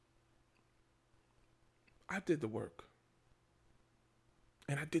 I did the work.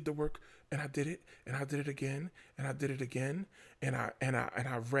 And I did the work, and I did it, and I did it again, and I did it again, and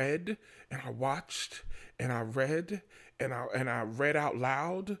I read, and I watched, and I read, and I read out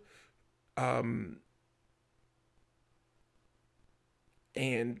loud,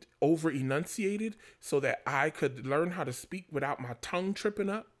 and over enunciated so that I could learn how to speak without my tongue tripping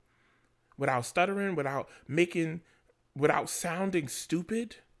up, without stuttering, without sounding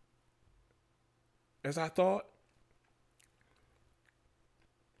stupid, as I thought.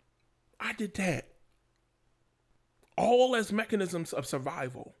 I did that. All as mechanisms of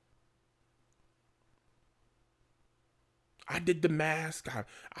survival. I did the mask.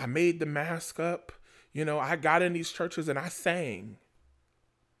 I made the mask up. You know, I got in these churches and I sang.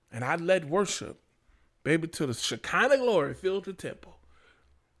 And I led worship. Baby, till the Shekinah glory filled the temple.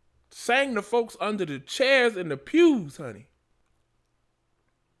 Sang the folks under the chairs and the pews, honey.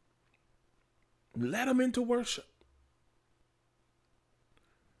 Let them into worship.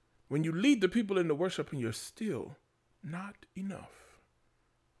 When you lead the people into worship and you're still not enough.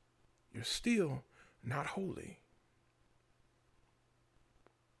 You're still not holy.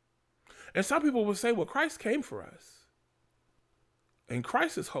 And some people will say, well, Christ came for us. And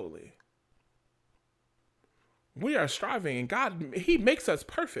Christ is holy. We are striving, and God, he makes us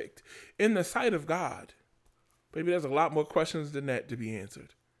perfect in the sight of God. Maybe there's a lot more questions than that to be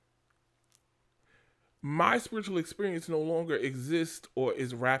answered. My spiritual experience no longer exists or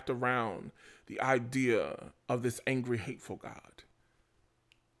is wrapped around the idea of this angry, hateful God.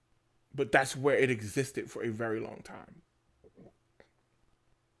 But that's where it existed for a very long time.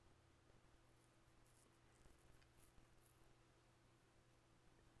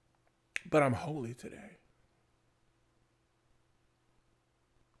 But I'm holy today.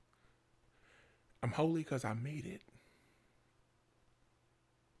 I'm holy because I made it.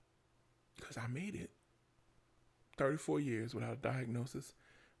 Because I made it. 34 years without a diagnosis.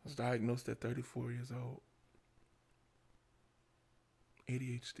 I was diagnosed at 34 years old.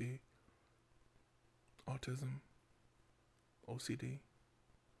 ADHD, autism, OCD.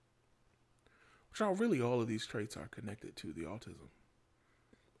 Which are really all of these traits are connected to the autism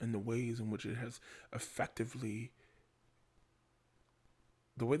and the ways in which it has effectively,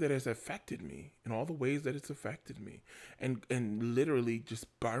 the way that it's affected me and all the ways that it's affected me and literally just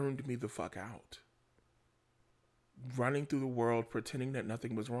burned me the fuck out. Running through the world pretending that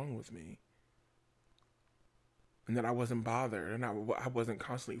nothing was wrong with me. And that I wasn't bothered and I wasn't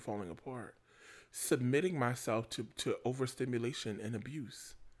constantly falling apart. Submitting myself to overstimulation and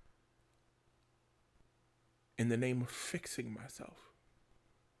abuse. In the name of fixing myself.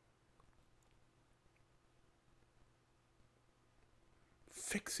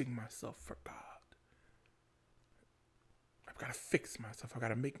 Fixing myself for God. I've got to fix myself. I've got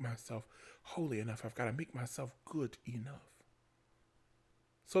to make myself holy enough. I've got to make myself good enough.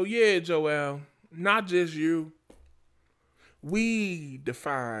 So yeah, Joel, not just you. We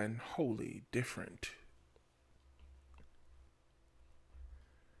define holy different.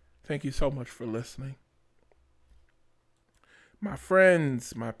 Thank you so much for listening. My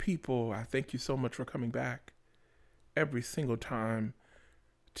friends, my people, I thank you so much for coming back every single time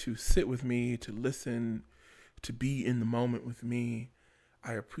to sit with me, to listen, to be in the moment with me.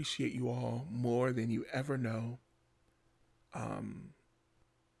 I appreciate you all more than you ever know.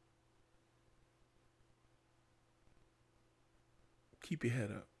 Keep your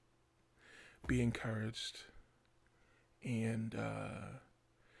head up. Be encouraged. And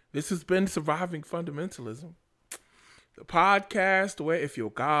this has been Surviving Fundamentalism. The podcast where if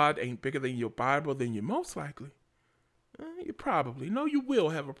your God ain't bigger than your Bible, then you most likely, you probably, no, you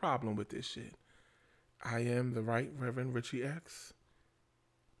will have a problem with this shit. I am the Right Reverend Richie X,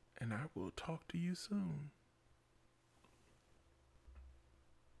 and I will talk to you soon.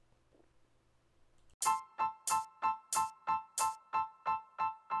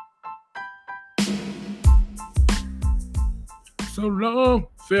 So long,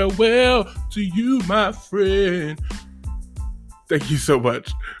 farewell to you, my friend. Thank you so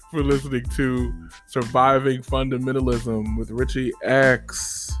much for listening to Surviving Fundamentalism with Richie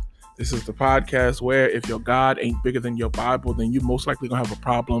X. This is the podcast where if your God ain't bigger than your Bible, then you most likely gonna have a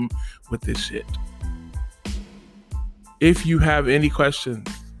problem with this shit. If you have any questions,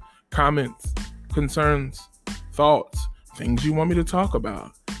 comments, concerns, thoughts, things you want me to talk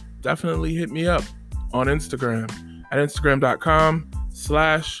about, definitely hit me up on Instagram at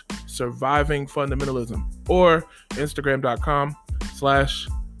Instagram.com/Surviving Fundamentalism or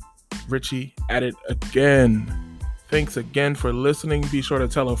Instagram.com/Richie at it again. Thanks again for listening. Be sure to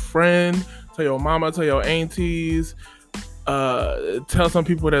tell a friend, tell your mama, tell your aunties, tell some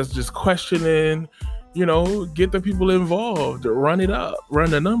people that's just questioning, get the people involved, run it up, run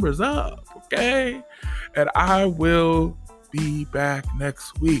the numbers up, okay? And I will be back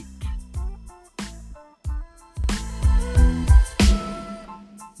next week.